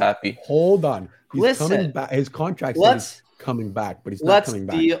Hold on. happy. Hold on. He's Listen, coming back. His contract says Let's he's coming back, but he's not coming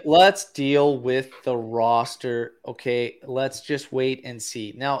back. Let's deal with the roster. Okay, let's just wait and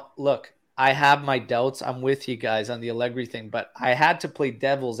see. Now, look, I have my doubts. I'm with you guys on the Allegri thing, but I had to play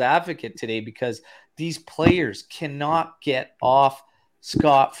devil's advocate today because these players cannot get off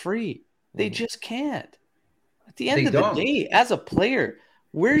scot-free. They just can't. At the end They of the don't. day, as a player,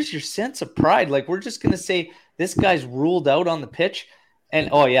 where's your sense of pride? Like, we're just going to say this guy's ruled out on the pitch and,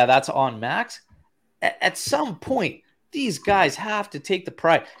 oh, yeah, that's on Max. At some point, these guys have to take the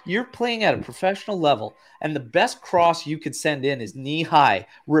pride. You're playing at a professional level, and the best cross you could send in is knee high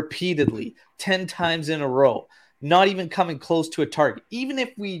repeatedly, 10 times in a row, not even coming close to a target. Even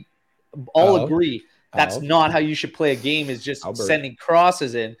if we all agree that's not how you should play a game, is just sending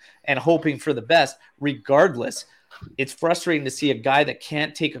crosses in and hoping for the best. Regardless, it's frustrating to see a guy that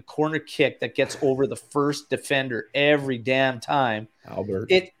can't take a corner kick that gets over the first defender every damn time.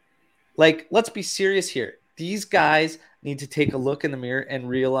 Like, let's be serious here. These guys need to take a look in the mirror and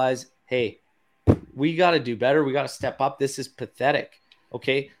realize, hey, we got to do better. We got to step up. This is pathetic.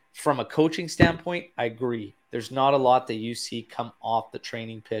 Okay. From a coaching standpoint, I agree. There's not a lot that you see come off the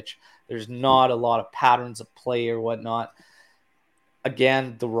training pitch. There's not a lot of patterns of play or whatnot.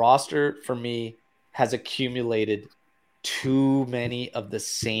 Again, the roster for me has accumulated too many of the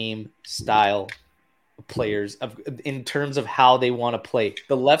same style players in terms of how they want to play.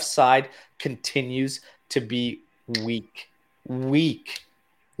 The left side continues to be weak.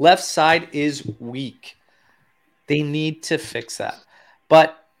 Left side is weak. They need to fix that.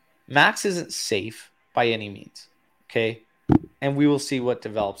 But Max isn't safe by any means. Okay. And we will see what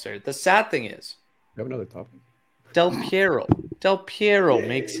develops there. The sad thing is, we have another topic. Del Piero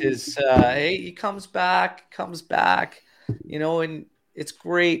makes his he comes back, and it's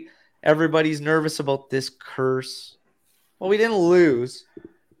great. Everybody's nervous about this curse. Well, we didn't lose.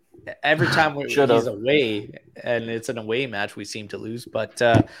 Every time he's away, and it's an away match, we seem to lose. But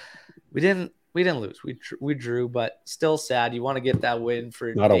we didn't lose. We drew, but still sad. You want to get that win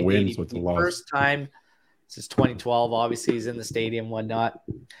for not a win, so it's a loss. First time since 2012. Obviously, he's in the stadium, whatnot.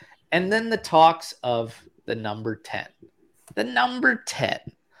 And then the talks of the number 10. The number 10.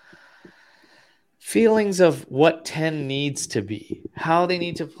 Feelings of what 10 needs to be, how they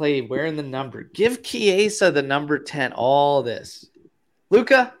need to play, where in the number. Give Chiesa the number 10, all this.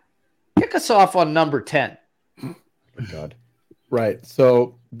 Luca, kick us off on number 10. Oh my God. Right.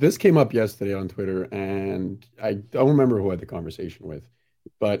 So this came up yesterday on Twitter, and I don't remember who I had the conversation with,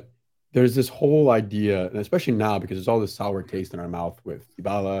 but there's this whole idea, and especially now because there's all this sour taste in our mouth with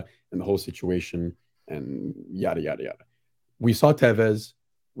Dybala and the whole situation and yada, yada, yada. We saw Tevez.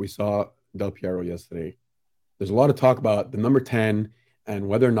 We saw Del Piero yesterday. There's a lot of talk about the number 10 and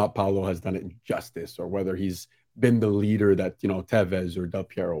whether or not Paulo has done it justice or whether he's been the leader that, Tevez or Del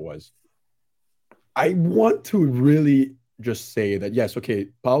Piero was. I want to really just say that, yes, okay,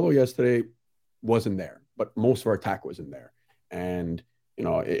 Paulo yesterday wasn't there, but most of our attack wasn't there. And,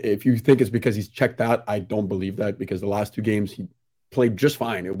 if you think it's because he's checked out, I don't believe that, because the last two games he played just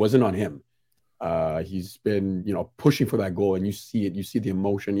fine. It wasn't on him. He's been, pushing for that goal, and you see it. You see the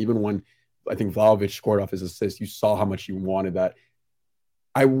emotion. Even when I think Vlahovic scored off his assist, you saw how much he wanted that.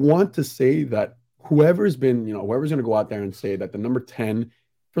 I want to say that whoever's going to go out there and say that the number 10,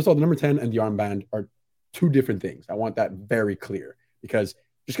 first of all, the number 10 and the armband are two different things. I want that very clear, because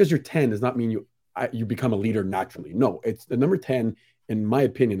just because you're 10 does not mean you become a leader naturally. No, it's the number 10, in my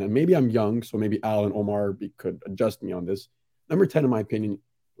opinion, and maybe I'm young, so maybe Al and Omar could adjust me on this. Number 10, in my opinion,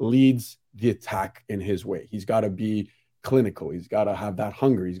 leads the attack in his way. He's got to be clinical. He's got to have that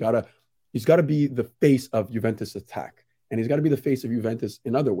hunger. He's got to be the face of Juventus attack, and he's got to be the face of Juventus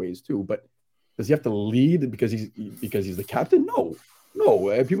in other ways too. But does he have to lead because he's the captain? No.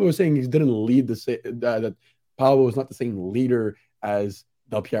 People are saying he didn't lead that Paulo was not the same leader as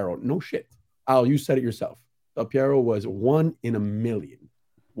Del Piero. No shit. Al, you said it yourself. Del Piero was 1 in a million.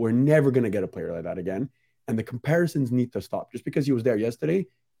 We're never going to get a player like that again. And the comparisons need to stop. Just because he was there yesterday,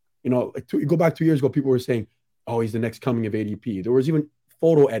 you go back 2 years ago, people were saying, oh, he's the next coming of ADP. There was even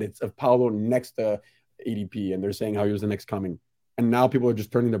photo edits of Paulo next to ADP, and they're saying how he was the next coming. And now people are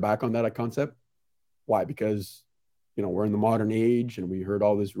just turning their back on that concept. Why? Because, we're in the modern age, and we heard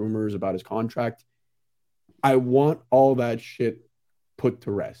all these rumors about his contract. I want all that shit put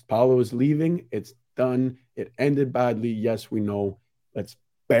to rest. Paolo is leaving. It's done. It ended badly. Yes, we know. Let's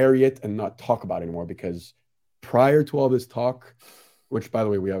bury it and not talk about it anymore, because prior to all this talk, which, by the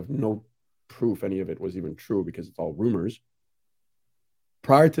way, we have no proof any of it was even true because it's all rumors.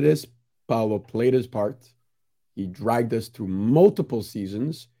 Prior to this, Paolo played his part. He dragged us through multiple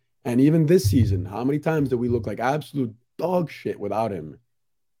seasons. And even this season, how many times did we look like absolute dog shit without him?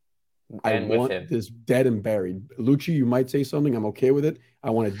 I want this dead and buried. Lucci, you might say something. I'm okay with it. I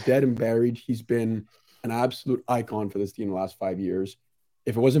want it dead and buried. He's been an absolute icon for this team in the last 5 years.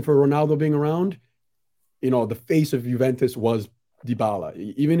 If it wasn't for Ronaldo being around, the face of Juventus was Dybala.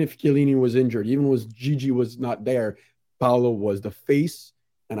 Even if Chiellini was injured, even if Gigi was not there, Paolo was the face.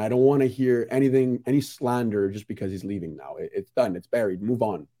 And I don't want to hear any slander just because he's leaving now. It's done. It's buried. Move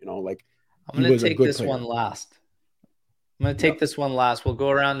on. I'm going to take this one last. We'll go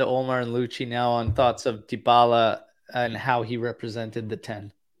around to Omar and Lucci now on thoughts of Dybala and how he represented the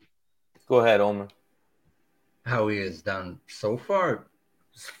 10. Go ahead, Omar. How he has done so far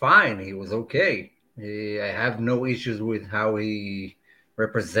is fine. He was okay. I have no issues with how he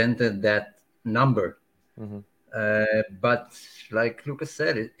represented that number. Mm-hmm. But like Lucas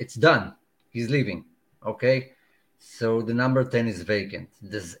said, it's done. He's leaving. Okay. So the number 10 is vacant.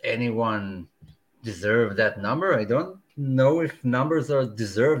 Does anyone deserve that number? I don't know if numbers are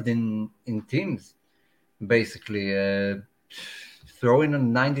deserved in teams. Basically, throwing a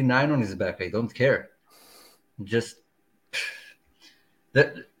 99 on his back, I don't care. Just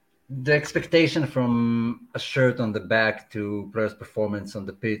the expectation from a shirt on the back to player's performance on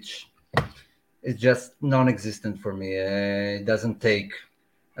the pitch is just non-existent for me. It doesn't take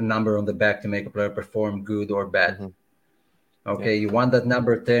a number on the back to make a player perform good or bad. Mm-hmm. Okay, You want that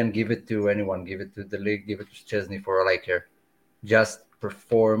number 10, give it to anyone. Give it to the league, give it to Chesney, for all I care. Just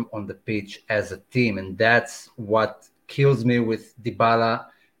perform on the pitch as a team. And that's what kills me with Dybala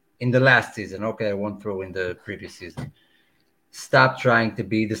in the last season. Okay, I won't throw in the previous season. Stop trying to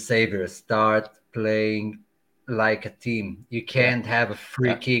be the savior. Start playing like a team. You can't have a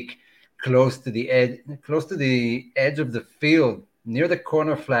free kick close to the edge of the field, near the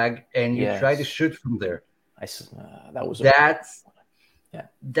corner flag, and you try to shoot from there. That's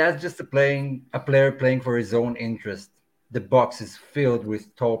just a player playing for his own interest. The box is filled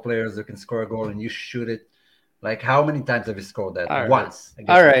with tall players who can score a goal, and you shoot it. Like, how many times have you scored that? Once.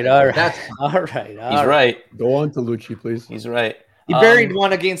 All right. He's right. Go on to Lucci, please. He's right. He buried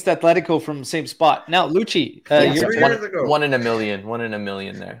one against Atletico from the same spot. Now, Lucci, one in a million. 1 in a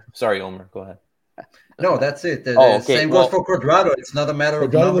million there. Sorry, Omar. Go ahead. No, that's it. Okay. Same goes for Cuadrado. It's not a matter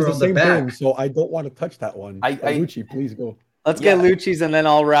of number on the back. Thing, so I don't want to touch that one. Lucci, please go. Let's get Lucci's, and then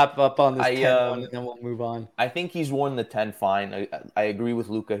I'll wrap up on this 10 one, and then we'll move on. I think he's worn the 10 fine. I agree with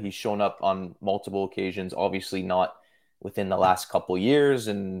Luca. He's shown up on multiple occasions, obviously not within the last couple years.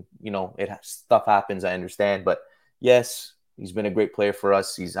 And, stuff happens, I understand. But, yes, he's been a great player for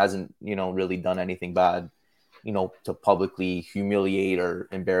us. He hasn't, really done anything bad, to publicly humiliate or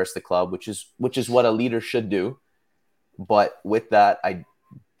embarrass the club, which is what a leader should do. But with that, I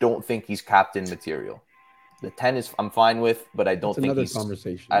don't think he's captain material. The 10 I'm fine with, but I don't think he's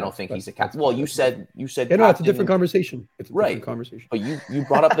conversation. I don't think he's a captain. Well, you said no, it's a different conversation. It's a different conversation. But you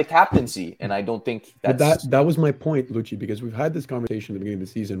brought up the captaincy, and I don't think that's that was my point, Lucci, because we've had this conversation at the beginning of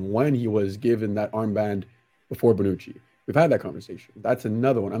the season when he was given that armband before Bonucci. We've had that conversation. That's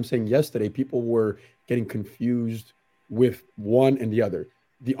another one. I'm saying yesterday people were getting confused with one and the other.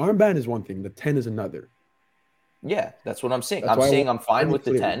 The armband is one thing. The 10 is another. Yeah, that's what I'm saying. I'm fine with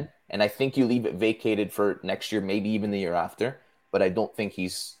the 10, and I think you leave it vacated for next year, maybe even the year after. But I don't think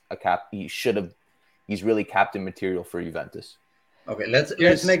he's he's really captain material for Juventus. Okay,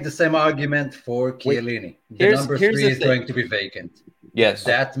 let's make the same argument for Chiellini. The number 3 is going to be vacant. Yes.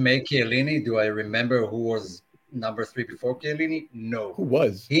 That make Chiellini. Do I remember who was number 3 before Chiellini? No. Who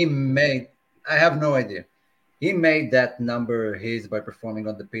was? I have no idea. He made that number his by performing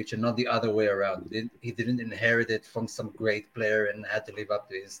on the pitch and not the other way around. He didn't inherit it from some great player and had to live up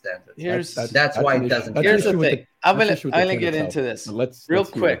to his standards. That's why it doesn't. Here's the thing. I'm gonna get into this real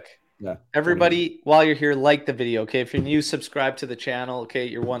quick. Yeah. Everybody, while you're here, like the video. Okay, if you're new, subscribe to the channel. Okay,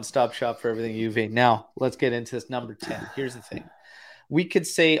 your one-stop shop for everything Juve. Now let's get into this number 10. Here's the thing. We could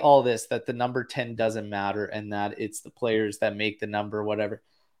say all this, that the number 10 doesn't matter and that it's the players that make the number, whatever.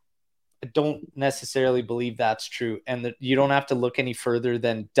 I don't necessarily believe that's true. And that you don't have to look any further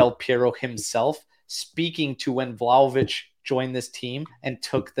than Del Piero himself speaking to when Vlahovic joined this team and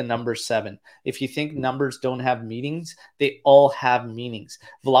took the number 7. If you think numbers don't have meanings, they all have meanings.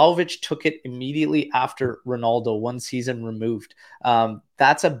 Vlahovic took it immediately after Ronaldo, 1 season removed.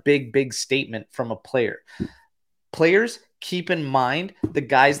 That's a big, big statement from a player. Players, keep in mind the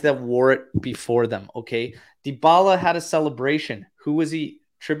guys that wore it before them, okay? Dybala had a celebration. Who was he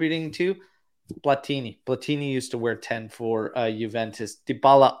attributing to? Platini. Platini used to wear 10 for Juventus.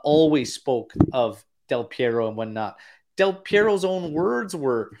 Dybala always spoke of Del Piero and whatnot. Del Piero's own words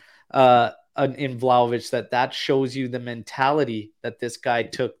were in Vlahovic that shows you the mentality that this guy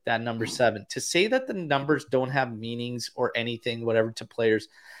took, that number 7. To say that the numbers don't have meanings or anything, whatever, to players,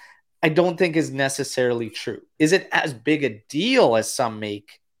 I don't think is necessarily true. Is it as big a deal as some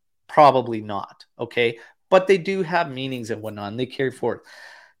make? Probably not, okay? But they do have meanings and whatnot, and they carry forth.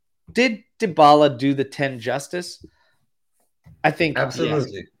 Did Dybala do the 10 justice? I think Absolutely.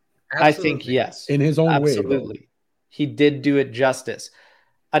 Yes. Absolutely. I think yes. In his own way, though. Absolutely. He did do it justice.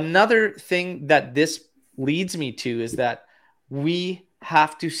 Another thing that this leads me to is that we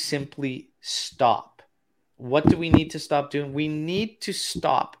have to simply stop. What do we need to stop doing? We need to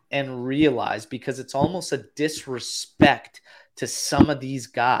stop and realize, because it's almost a disrespect to some of these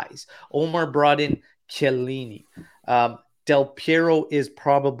guys. Omar brought in Chiellini. Del Piero is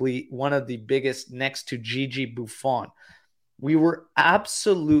probably one of the biggest next to Gigi Buffon. We were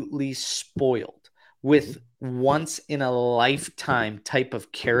absolutely spoiled with once in a lifetime type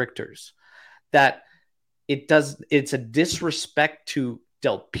of characters that it's a disrespect to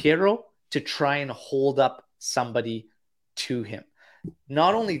Del Piero to try and hold up somebody to him.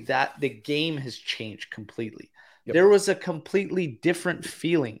 Not only that, the game has changed completely. Yep. There was a completely different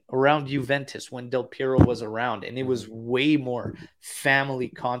feeling around Juventus when Del Piero was around, and it was way more family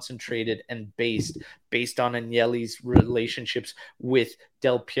concentrated and based on Agnelli's relationships with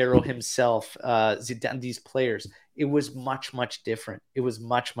Del Piero himself, Zidane, these players. It was much, much different. It was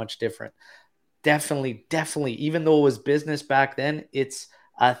much, much different. Definitely. Even though it was business back then, it's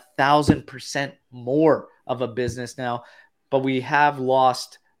 1,000% more of a business now. But we have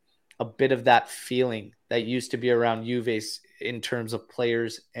lost a bit of that feeling that used to be around Juve in terms of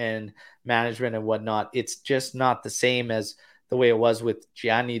players and management and whatnot. It's just not the same as the way it was with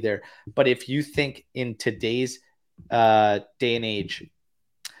Gianni there. But if you think in today's day and age,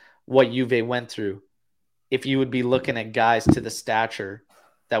 what Juve went through, if you would be looking at guys to the stature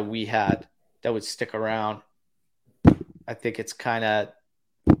that we had that would stick around, I think it's kind of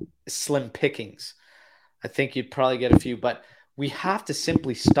slim pickings. I think you'd probably get a few, but we have to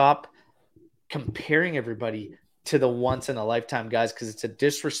simply stop comparing everybody to the once in a lifetime guys, because it's a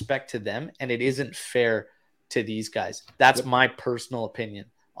disrespect to them and it isn't fair to these guys. That's my personal opinion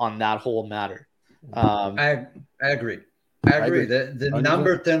on that whole matter. I agree. The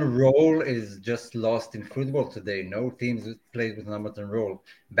number 10 role is just lost in football today. No teams play with number 10 role.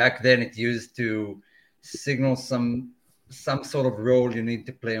 Back then it used to signal some sort of role you need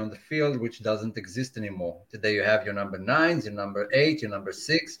to play on the field, which doesn't exist anymore. Today you have your number 9s, your number 8, your number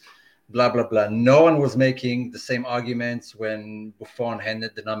 6, blah, blah, blah. No one was making the same arguments when Buffon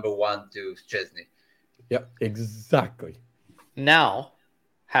handed the number 1 to Szczesny. Yep, exactly. Now,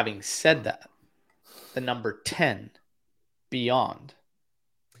 having said that, the number 10 beyond,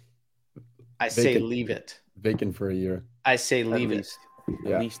 I say leave it. Vacant for a year. I say leave it.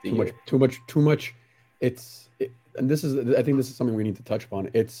 Yeah, At least too much. And this is, I think this is something we need to touch upon.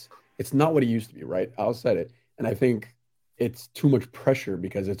 It's not what it used to be, right? Al said it. And I think it's too much pressure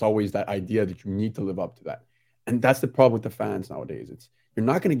because it's always that idea that you need to live up to that. And that's the problem with the fans nowadays. You're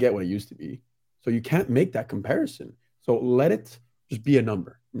not going to get what it used to be. So you can't make that comparison. So let it just be a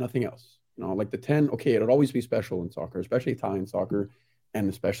number, nothing else. Like the 10, okay, it'll always be special in soccer, especially Italian soccer, and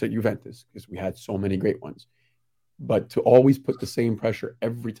especially at Juventus, because we had so many great ones. But to always put the same pressure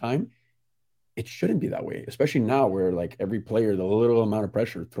every time, it shouldn't be that way, especially now where like every player, the little amount of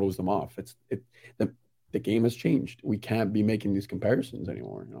pressure throws them off. The game has changed. We can't be making these comparisons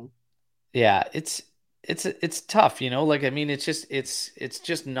anymore, Yeah, it's tough, like, I mean, it's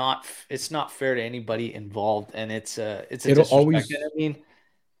just not fair to anybody involved, and it'll always, I mean,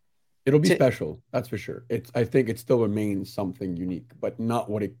 it'll be special, that's for sure. I think it still remains something unique, but not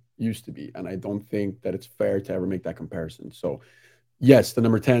what it used to be, and I don't think that it's fair to ever make that comparison. So yes, the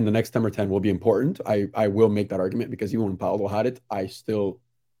next number 10 will be important. I will make that argument, because even when Paolo had it, I still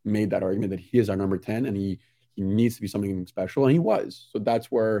made that argument that he is our number 10 and he needs to be something special, and he was. So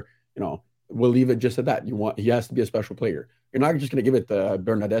that's where, we'll leave it just at that. He has to be a special player. You're not just going to give it to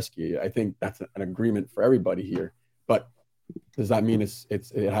Bernardeschi. I think that's an agreement for everybody here. But does that mean it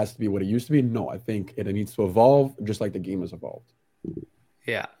has to be what it used to be? No, I think it needs to evolve just like the game has evolved.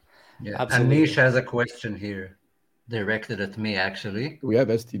 Yeah. Anish has a question here. directed at me, actually. Do we have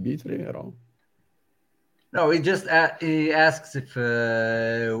STB today at all? No, he asks if,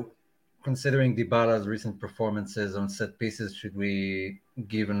 considering Dybala's recent performances on set pieces, should we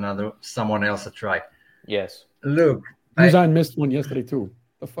give someone else a try? Yes. Look, Dusan missed one yesterday too.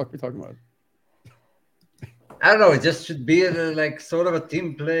 The fuck we talking about? I don't know. It just should be like sort of a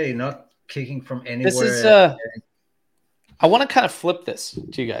team play, not kicking from anywhere. This is I want to kind of flip this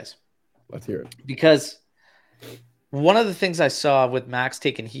to you guys Let's hear it. because one of the things I saw with Max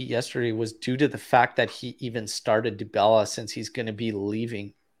taking heat yesterday was due to the fact that he even started Dybala since he's going to be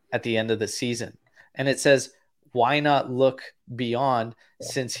leaving at the end of the season. And it says, why not look beyond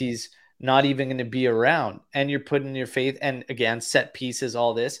since he's not even going to be around? And you're putting your faith, and again, set pieces,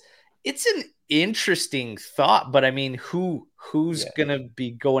 all this. It's an interesting thought, but I mean, who's going to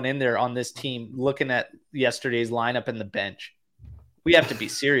be going in there on this team looking at yesterday's lineup and the bench? We have to be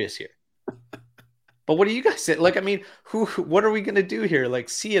serious here. But what do you guys say? Like, I mean, what are we going to do here? Like,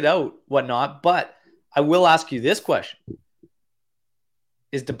 see it out, whatnot. But I will ask you this question.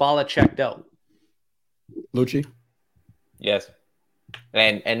 Is Dybala checked out? Lucci? Yes.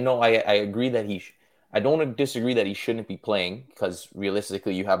 And no, I agree that I don't disagree that he shouldn't be playing because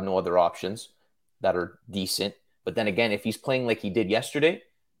realistically you have no other options that are decent. But then again, if he's playing like he did yesterday,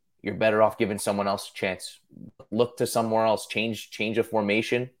 you're better off giving someone else a chance. Look to somewhere else, change a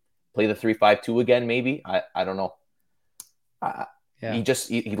formation, play the 3-5-2 again, maybe. I don't know.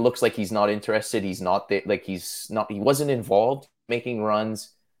 He looks like he's not interested. He's not there. Like he wasn't involved making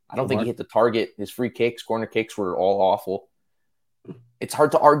runs. I don't think he hit the target. His free kicks, corner kicks were all awful. It's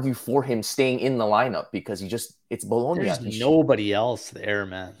hard to argue for him staying in the lineup because it's Bologna. There's nobody else there,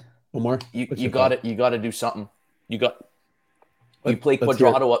 man. Omar, you got to do something. You play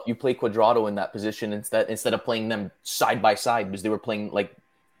Cuadrado up. You play Cuadrado in that position instead of playing them side by side because they were playing like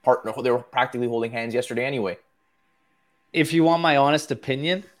partner. They were practically holding hands yesterday anyway. If you want my honest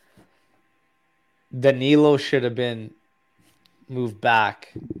opinion, Danilo should have been moved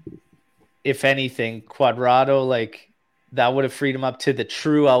back. If anything, Cuadrado, like, that would have freed him up to the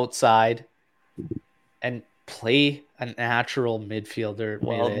true outside and play a natural midfielder.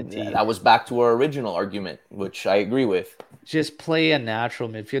 Well, that was back to our original argument, which I agree with. Just play a natural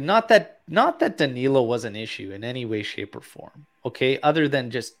midfield. Not that Danilo was an issue in any way, shape, or form. Okay, other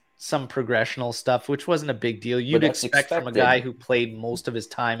than just some progressional stuff, which wasn't a big deal. You'd expect from a guy who played most of his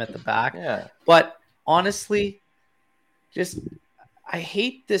time at the back. Yeah. But honestly, I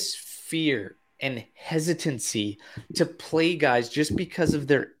hate this fear and hesitancy to play guys just because of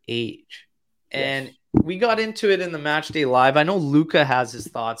their age. And we got into it in the Match Day Live. I know Luca has his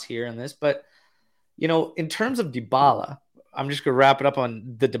thoughts here on this, but in terms of Dybala, I'm just going to wrap it up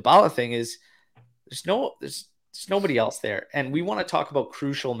on the Dybala thing is there's nobody else there. And we want to talk about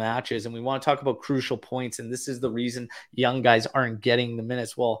crucial matches and we want to talk about crucial points. And this is the reason young guys aren't getting the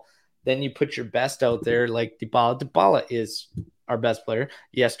minutes. Well, then you put your best out there like Dybala. Dybala is our best player.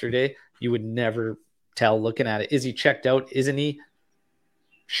 Yesterday, you would never tell looking at it. Is he checked out? Isn't he?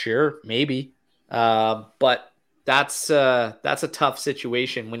 Sure, maybe. But that's a tough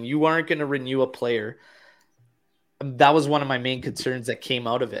situation. When you aren't going to renew a player, that was one of my main concerns that came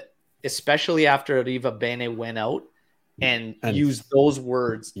out of it, especially after Arrivabene went out and used those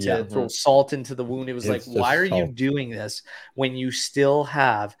words to throw salt into the wound. It was like, why are you doing this when you still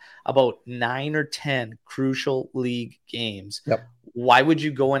have about 9 or 10 crucial league games? Yep. Why would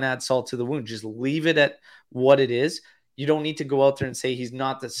you go and add salt to the wound? Just leave it at what it is. You don't need to go out there and say he's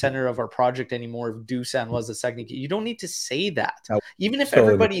not the center of our project anymore. If Dusan was the second, you don't need to say that. Even if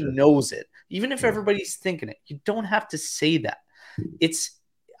everybody knows it, even if everybody's thinking it, you don't have to say that.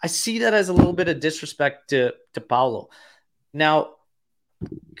 I see that as a little bit of disrespect to Paulo. Now,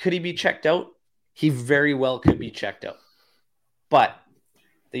 could he be checked out? He very well could be checked out. But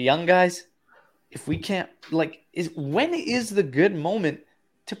the young guys, if we can't, when is the good moment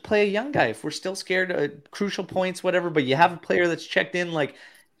to play a young guy? If we're still scared of crucial points, whatever, but you have a player that's checked in,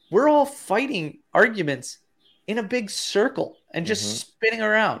 we're all fighting arguments in a big circle and just spinning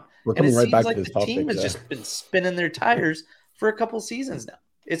around. We're coming right back to this the topic. team has just been spinning their tires for a couple seasons now.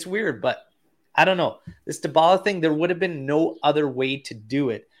 It's weird, but I don't know. This Dybala thing, there would have been no other way to do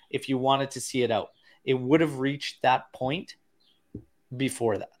it if you wanted to see it out. It would have reached that point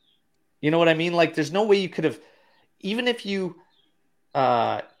before that. You know what I mean? There's no way you could have, even if you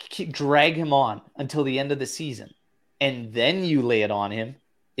drag him on until the end of the season and then you lay it on him,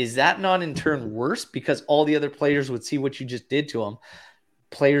 is that not in turn worse because all the other players would see what you just did to him?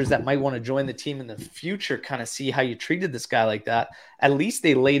 Players that might want to join the team in the future kind of see how you treated this guy like that. At least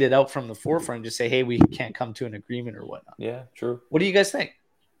they laid it out from the forefront and just say, hey, we can't come to an agreement or whatnot. Yeah, true. What do you guys think?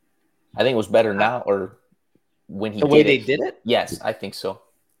 I think it was better now, or when he The way they did it? Yes, I think so.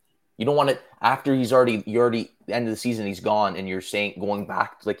 You don't want it after you're already the end of the season, he's gone, and you're going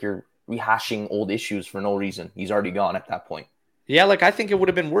back, like you're rehashing old issues for no reason. He's already gone at that point. Yeah, like I think it would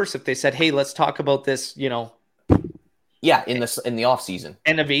have been worse if they said, "Hey, let's talk about this," Yeah, in the off season,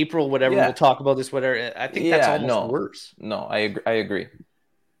 end of April, whatever. Yeah. We'll talk about this, whatever. I think that's almost worse. No, I agree.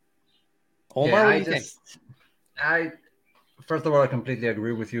 Omar, what do you think? First of all, I completely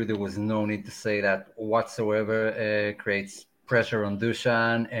agree with you. There was no need to say that whatsoever. Creates pressure on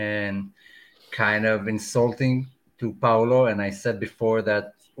Dusan and kind of insulting to Paulo. And I said before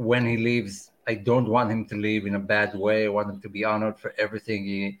that when he leaves, I don't want him to leave in a bad way. I want him to be honored for everything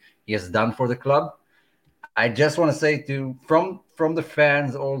he has done for the club. I just want to say from the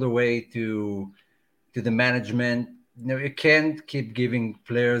fans all the way to the management, you can't keep giving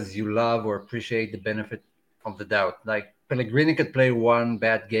players you love or appreciate the benefit of the doubt. Like Pellegrini could play one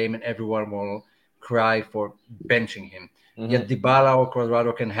bad game and everyone will cry for benching him. Mm-hmm. Yet Dybala or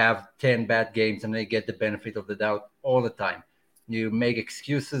Cuadrado can have 10 bad games and they get the benefit of the doubt all the time. You make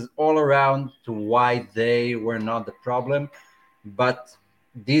excuses all around to why they were not the problem, but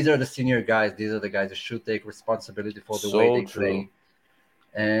these are the senior guys. These are the guys that should take responsibility for the way they play.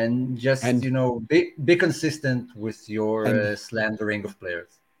 And just, be consistent with your slandering of players.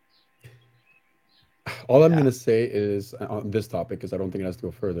 All I'm going to say is on this topic, because I don't think it has to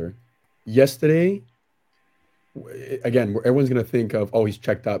go further. Yesterday, again, everyone's going to think of, he's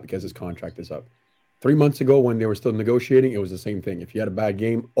checked out because his contract is up. 3 months ago, when they were still negotiating, it was the same thing. If you had a bad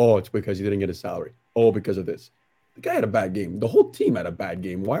game, it's because you didn't get a salary. Because of this. The guy had a bad game. The whole team had a bad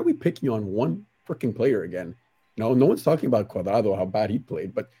game. Why are we picking on one freaking player again? No one's talking about Cuadrado, how bad he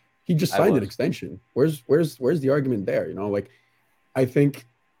played, but he just signed an extension. Where's the argument there? I think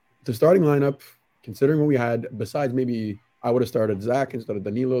the starting lineup, considering what we had, besides maybe I would have started Zach instead of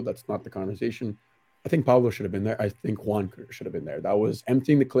Danilo. That's not the conversation. I think Pablo should have been there. I think Juan should have been there. That was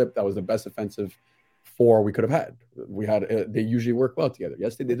emptying the clip. That was the best offensive four we could have had. They usually work well together.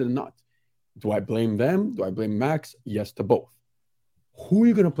 Yesterday they did not. Do I blame them? Do I blame Max? Yes to both. Who are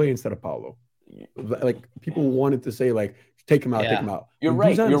you going to play instead of Paulo? Like people wanted to say, like, take him out, take him out. You're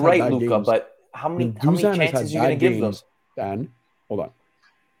right, Luca. But how many chances are you going to give them? Dan, hold on.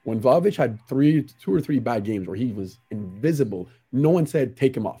 When Vlahovic had 2 or 3 bad games where he was invisible, no one said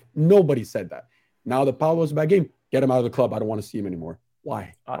take him off. Nobody said that. Now that Paulo's a bad game, get him out of the club. I don't want to see him anymore.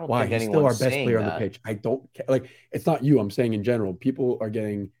 Why? Why? He's still our best player on the pitch. I don't care. Like, it's not you. I'm saying in general, people are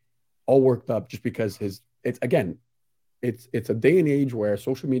getting all worked up just because it's a day and age where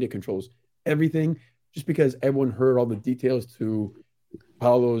social media controls everything. Just because everyone heard all the details to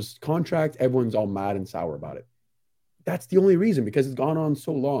Paulo's contract, everyone's all mad and sour about it. That's the only reason, because it's gone on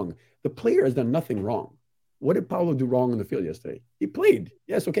so long. The player has done nothing wrong. What did Paulo do wrong on the field yesterday? He played.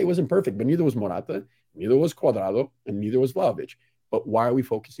 Yes, okay, it wasn't perfect, but neither was Morata, neither was Cuadrado, and neither was Vlahovic. But why are we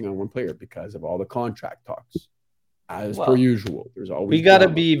focusing on one player? Because of all the contract talks. As per usual, there's always we got to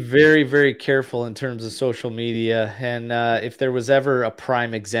be very, very careful in terms of social media. And if there was ever a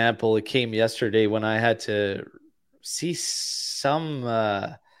prime example, it came yesterday when I had to see something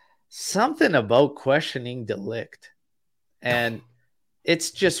about questioning De Ligt. And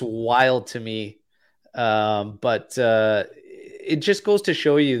it's just wild to me. But it just goes to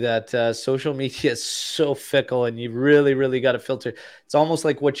show you that social media is so fickle, and you really, really got to filter. It's almost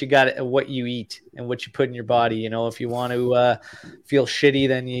like what you eat and what you put in your body. If you want to feel shitty,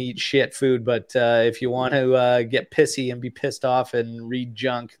 then you eat shit food. But if you want to get pissy and be pissed off and read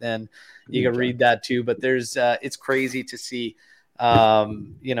junk, then you can read that too. But it's crazy to see.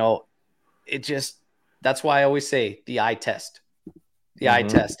 That's why I always say the eye test. The eye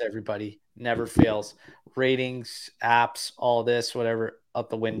test, everybody, never fails. Ratings, apps, all this, whatever, out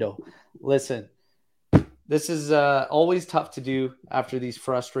the window. Listen, this is always tough to do after these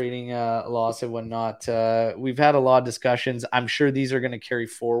frustrating losses and whatnot. We've had a lot of discussions. I'm sure these are going to carry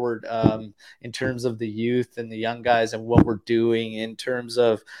forward in terms of the youth and the young guys and what we're doing in terms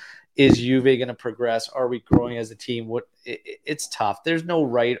of, is Juve going to progress? Are we growing as a team? It's tough. There's no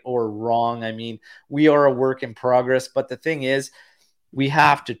right or wrong. I mean, we are a work in progress, but the thing is, we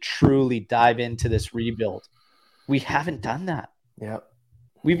have to truly dive into this rebuild. We haven't done that. Yeah.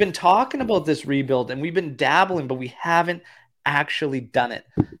 We've been talking about this rebuild and we've been dabbling, but we haven't actually done it.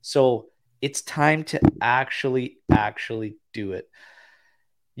 So it's time to actually do it.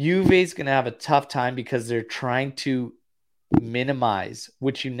 Juve's going to have a tough time because they're trying to minimize,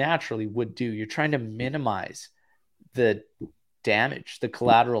 which you naturally would do. You're trying to minimize the damage, the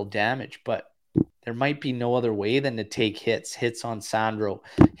collateral damage, but there might be no other way than to take hits on Sandro,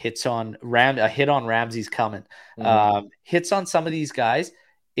 hits on a hit on Ramsey's coming, hits on some of these guys.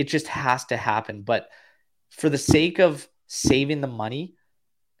 It just has to happen. But for the sake of saving the money,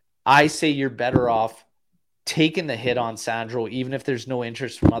 I say you're better off taking the hit on Sandro, even if there's no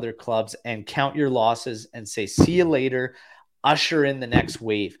interest from other clubs, and count your losses and say, see you later, usher in the next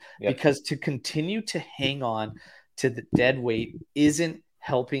wave. Yep. Because to continue to hang on to the dead weight isn't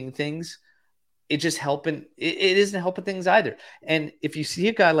helping things. It isn't helping things either. And if you see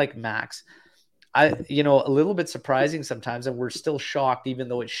a guy like Max, a little bit surprising sometimes, and we're still shocked, even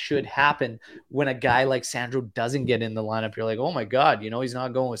though it should happen, when a guy like Sandro doesn't get in the lineup. You're like, oh my God, he's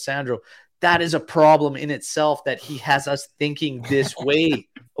not going with Sandro. That is a problem in itself, that he has us thinking this way.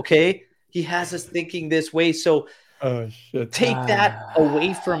 Okay. He has us thinking this way. So take that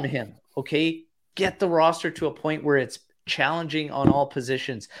away from him. Okay. Get the roster to a point where it's challenging on all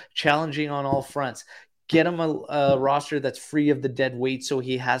positions, challenging on all fronts. Get him a roster that's free of the dead weight, so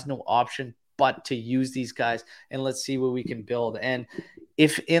he has no option but to use these guys, and let's see what we can build. And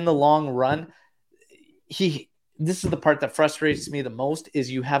if in the long run, this is the part that frustrates me the most,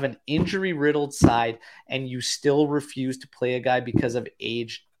 is you have an injury-riddled side and you still refuse to play a guy because of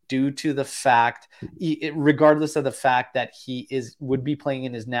age, due to the fact, regardless of the fact that he would be playing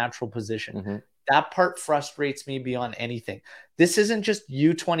in his natural position. Mm-hmm. That part frustrates me beyond anything. This isn't just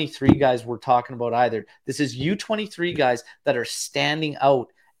U23 guys we're talking about either. This is U23 guys that are standing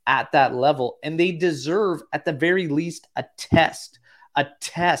out at that level, and they deserve, at the very least, a test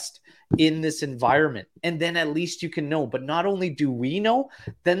in this environment. And then at least you can know. But not only do we know,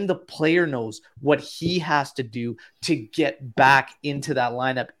 then the player knows what he has to do to get back into that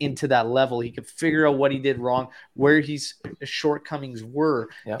lineup, into that level. He can figure out what he did wrong, where his shortcomings were,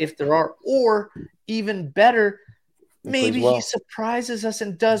 if there are, or even better, maybe he surprises us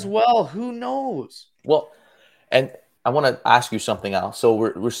and does well. Who knows? Well, and I want to ask you something else. So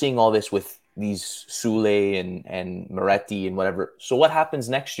we're seeing all this with these Sule and Moretti and whatever. So what happens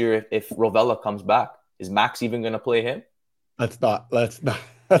next year if Rovella comes back? Is Max even going to play him? Let's not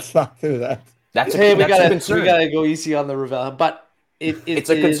do that. We gotta go easy on the Rovella, but it's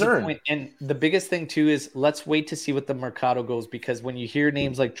a concern. And the biggest thing too is, let's wait to see what the Mercado goes, because when you hear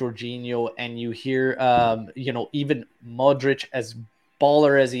names like Jorginho and you hear even Modric, as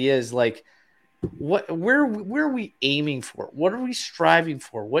baller as he is, like, where are we aiming for? What are we striving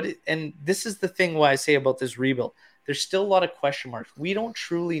for? And this is the thing why I say about this rebuild, there's still a lot of question marks. We don't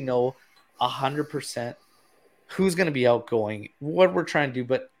truly know 100% who's going to be outgoing, what we're trying to do,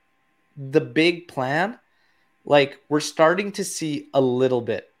 but the big plan, like, we're starting to see a little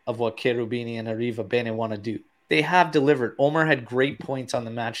bit of what Cherubini and Arriva Bene want to do. They have delivered. Omar had great points on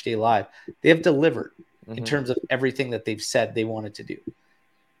the Match Day Live. They have delivered in terms of everything that they've said they wanted to do.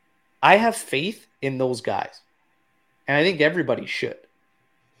 I have faith in those guys, and I think everybody should.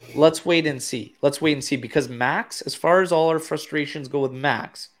 Let's wait and see. Because Max, as far as all our frustrations go with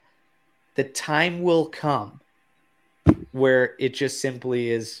Max, the time will come where it just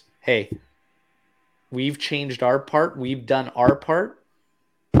simply is, hey, we've changed our part. We've done our part.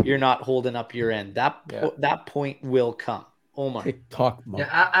 You're not holding up your end. That point will come. Omar. Talk more.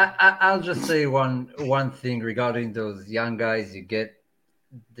 Yeah, I'll just say one thing regarding those young guys.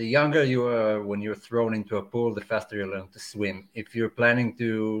 The younger you are when you're thrown into a pool, the faster you learn to swim. If you're planning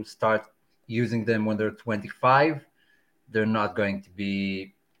to start using them when they're 25, they're not going to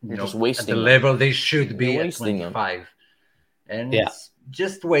be just at the level they should be at 25. And it's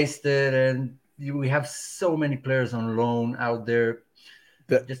just wasted. And we have so many players on loan out there.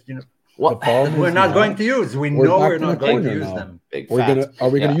 We're not going to use. We know we're not going to use them. Are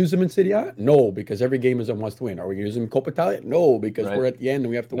we going to use them in Serie A? No, because every game is a must win. Are we going to use them in Coppa Italia? No, because we're at the end and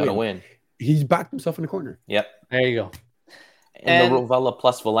we have to win. He's backed himself in the corner. Yep. There you go. And the Rovella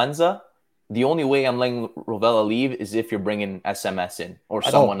plus Valenza, the only way I'm letting Rovella leave is if you're bringing SMS in or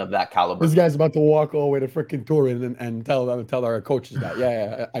someone of that caliber. This guy's about to walk all the way to freaking Turin and tell our coaches that.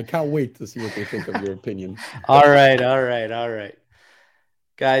 Yeah, I can't wait to see what they think of your opinion. All right.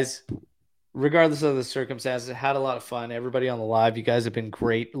 Guys, regardless of the circumstances, I had a lot of fun. Everybody on the live, you guys have been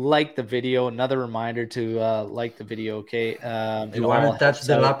great. Like the video. Another reminder to like the video, okay? You want to touch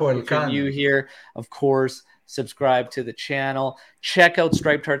the Lapo El Can. You here, of course. Subscribe to the channel. Check out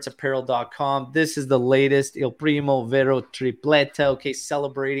stripedheartsapparel.com. This is the latest Il Primo Vero Tripleta, okay?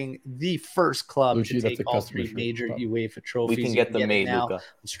 Celebrating the first club to take all three major UEFA trophies. We can get them made, now Luca. on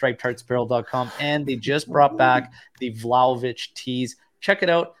stripedheartsapparel.com. And they just brought back the Vlahovic tees. Check it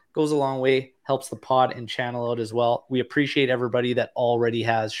out. Goes a long way. Helps the pod and channel out as well. We appreciate everybody that already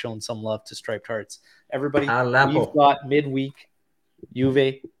has shown some love to Striped Hearts. Everybody, we've got midweek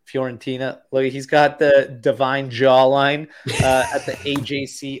Juve, Fiorentina. Look, he's got the divine jawline at the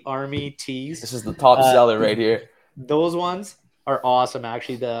AJC Army tees. This is the top seller right here. Those ones are awesome.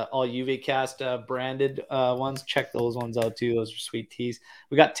 Actually, the all Juve cast branded ones. Check those ones out too. Those are sweet tees.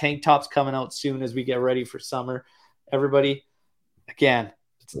 We got tank tops coming out soon as we get ready for summer. Everybody, again,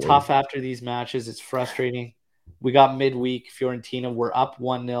 it's tough after these matches. It's frustrating. We got midweek Fiorentina. We're up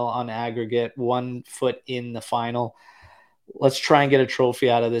 1-0 on aggregate, 1 foot in the final. Let's try and get a trophy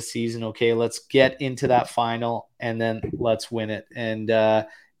out of this season. Okay, let's get into that final and then let's win it. And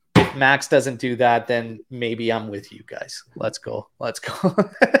if Max doesn't do that, then maybe I'm with you guys. Let's go.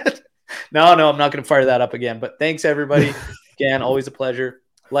 No, I'm not going to fire that up again. But thanks, everybody. Again, always a pleasure.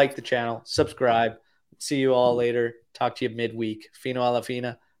 Like the channel, subscribe. See you all later. Talk to you midweek. Fino alla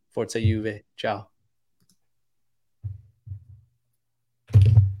fine. Forza Juve. Ciao.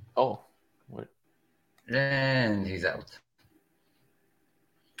 Oh, what? And he's out.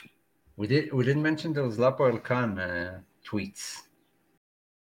 We didn't mention those Lapo El Khan tweets.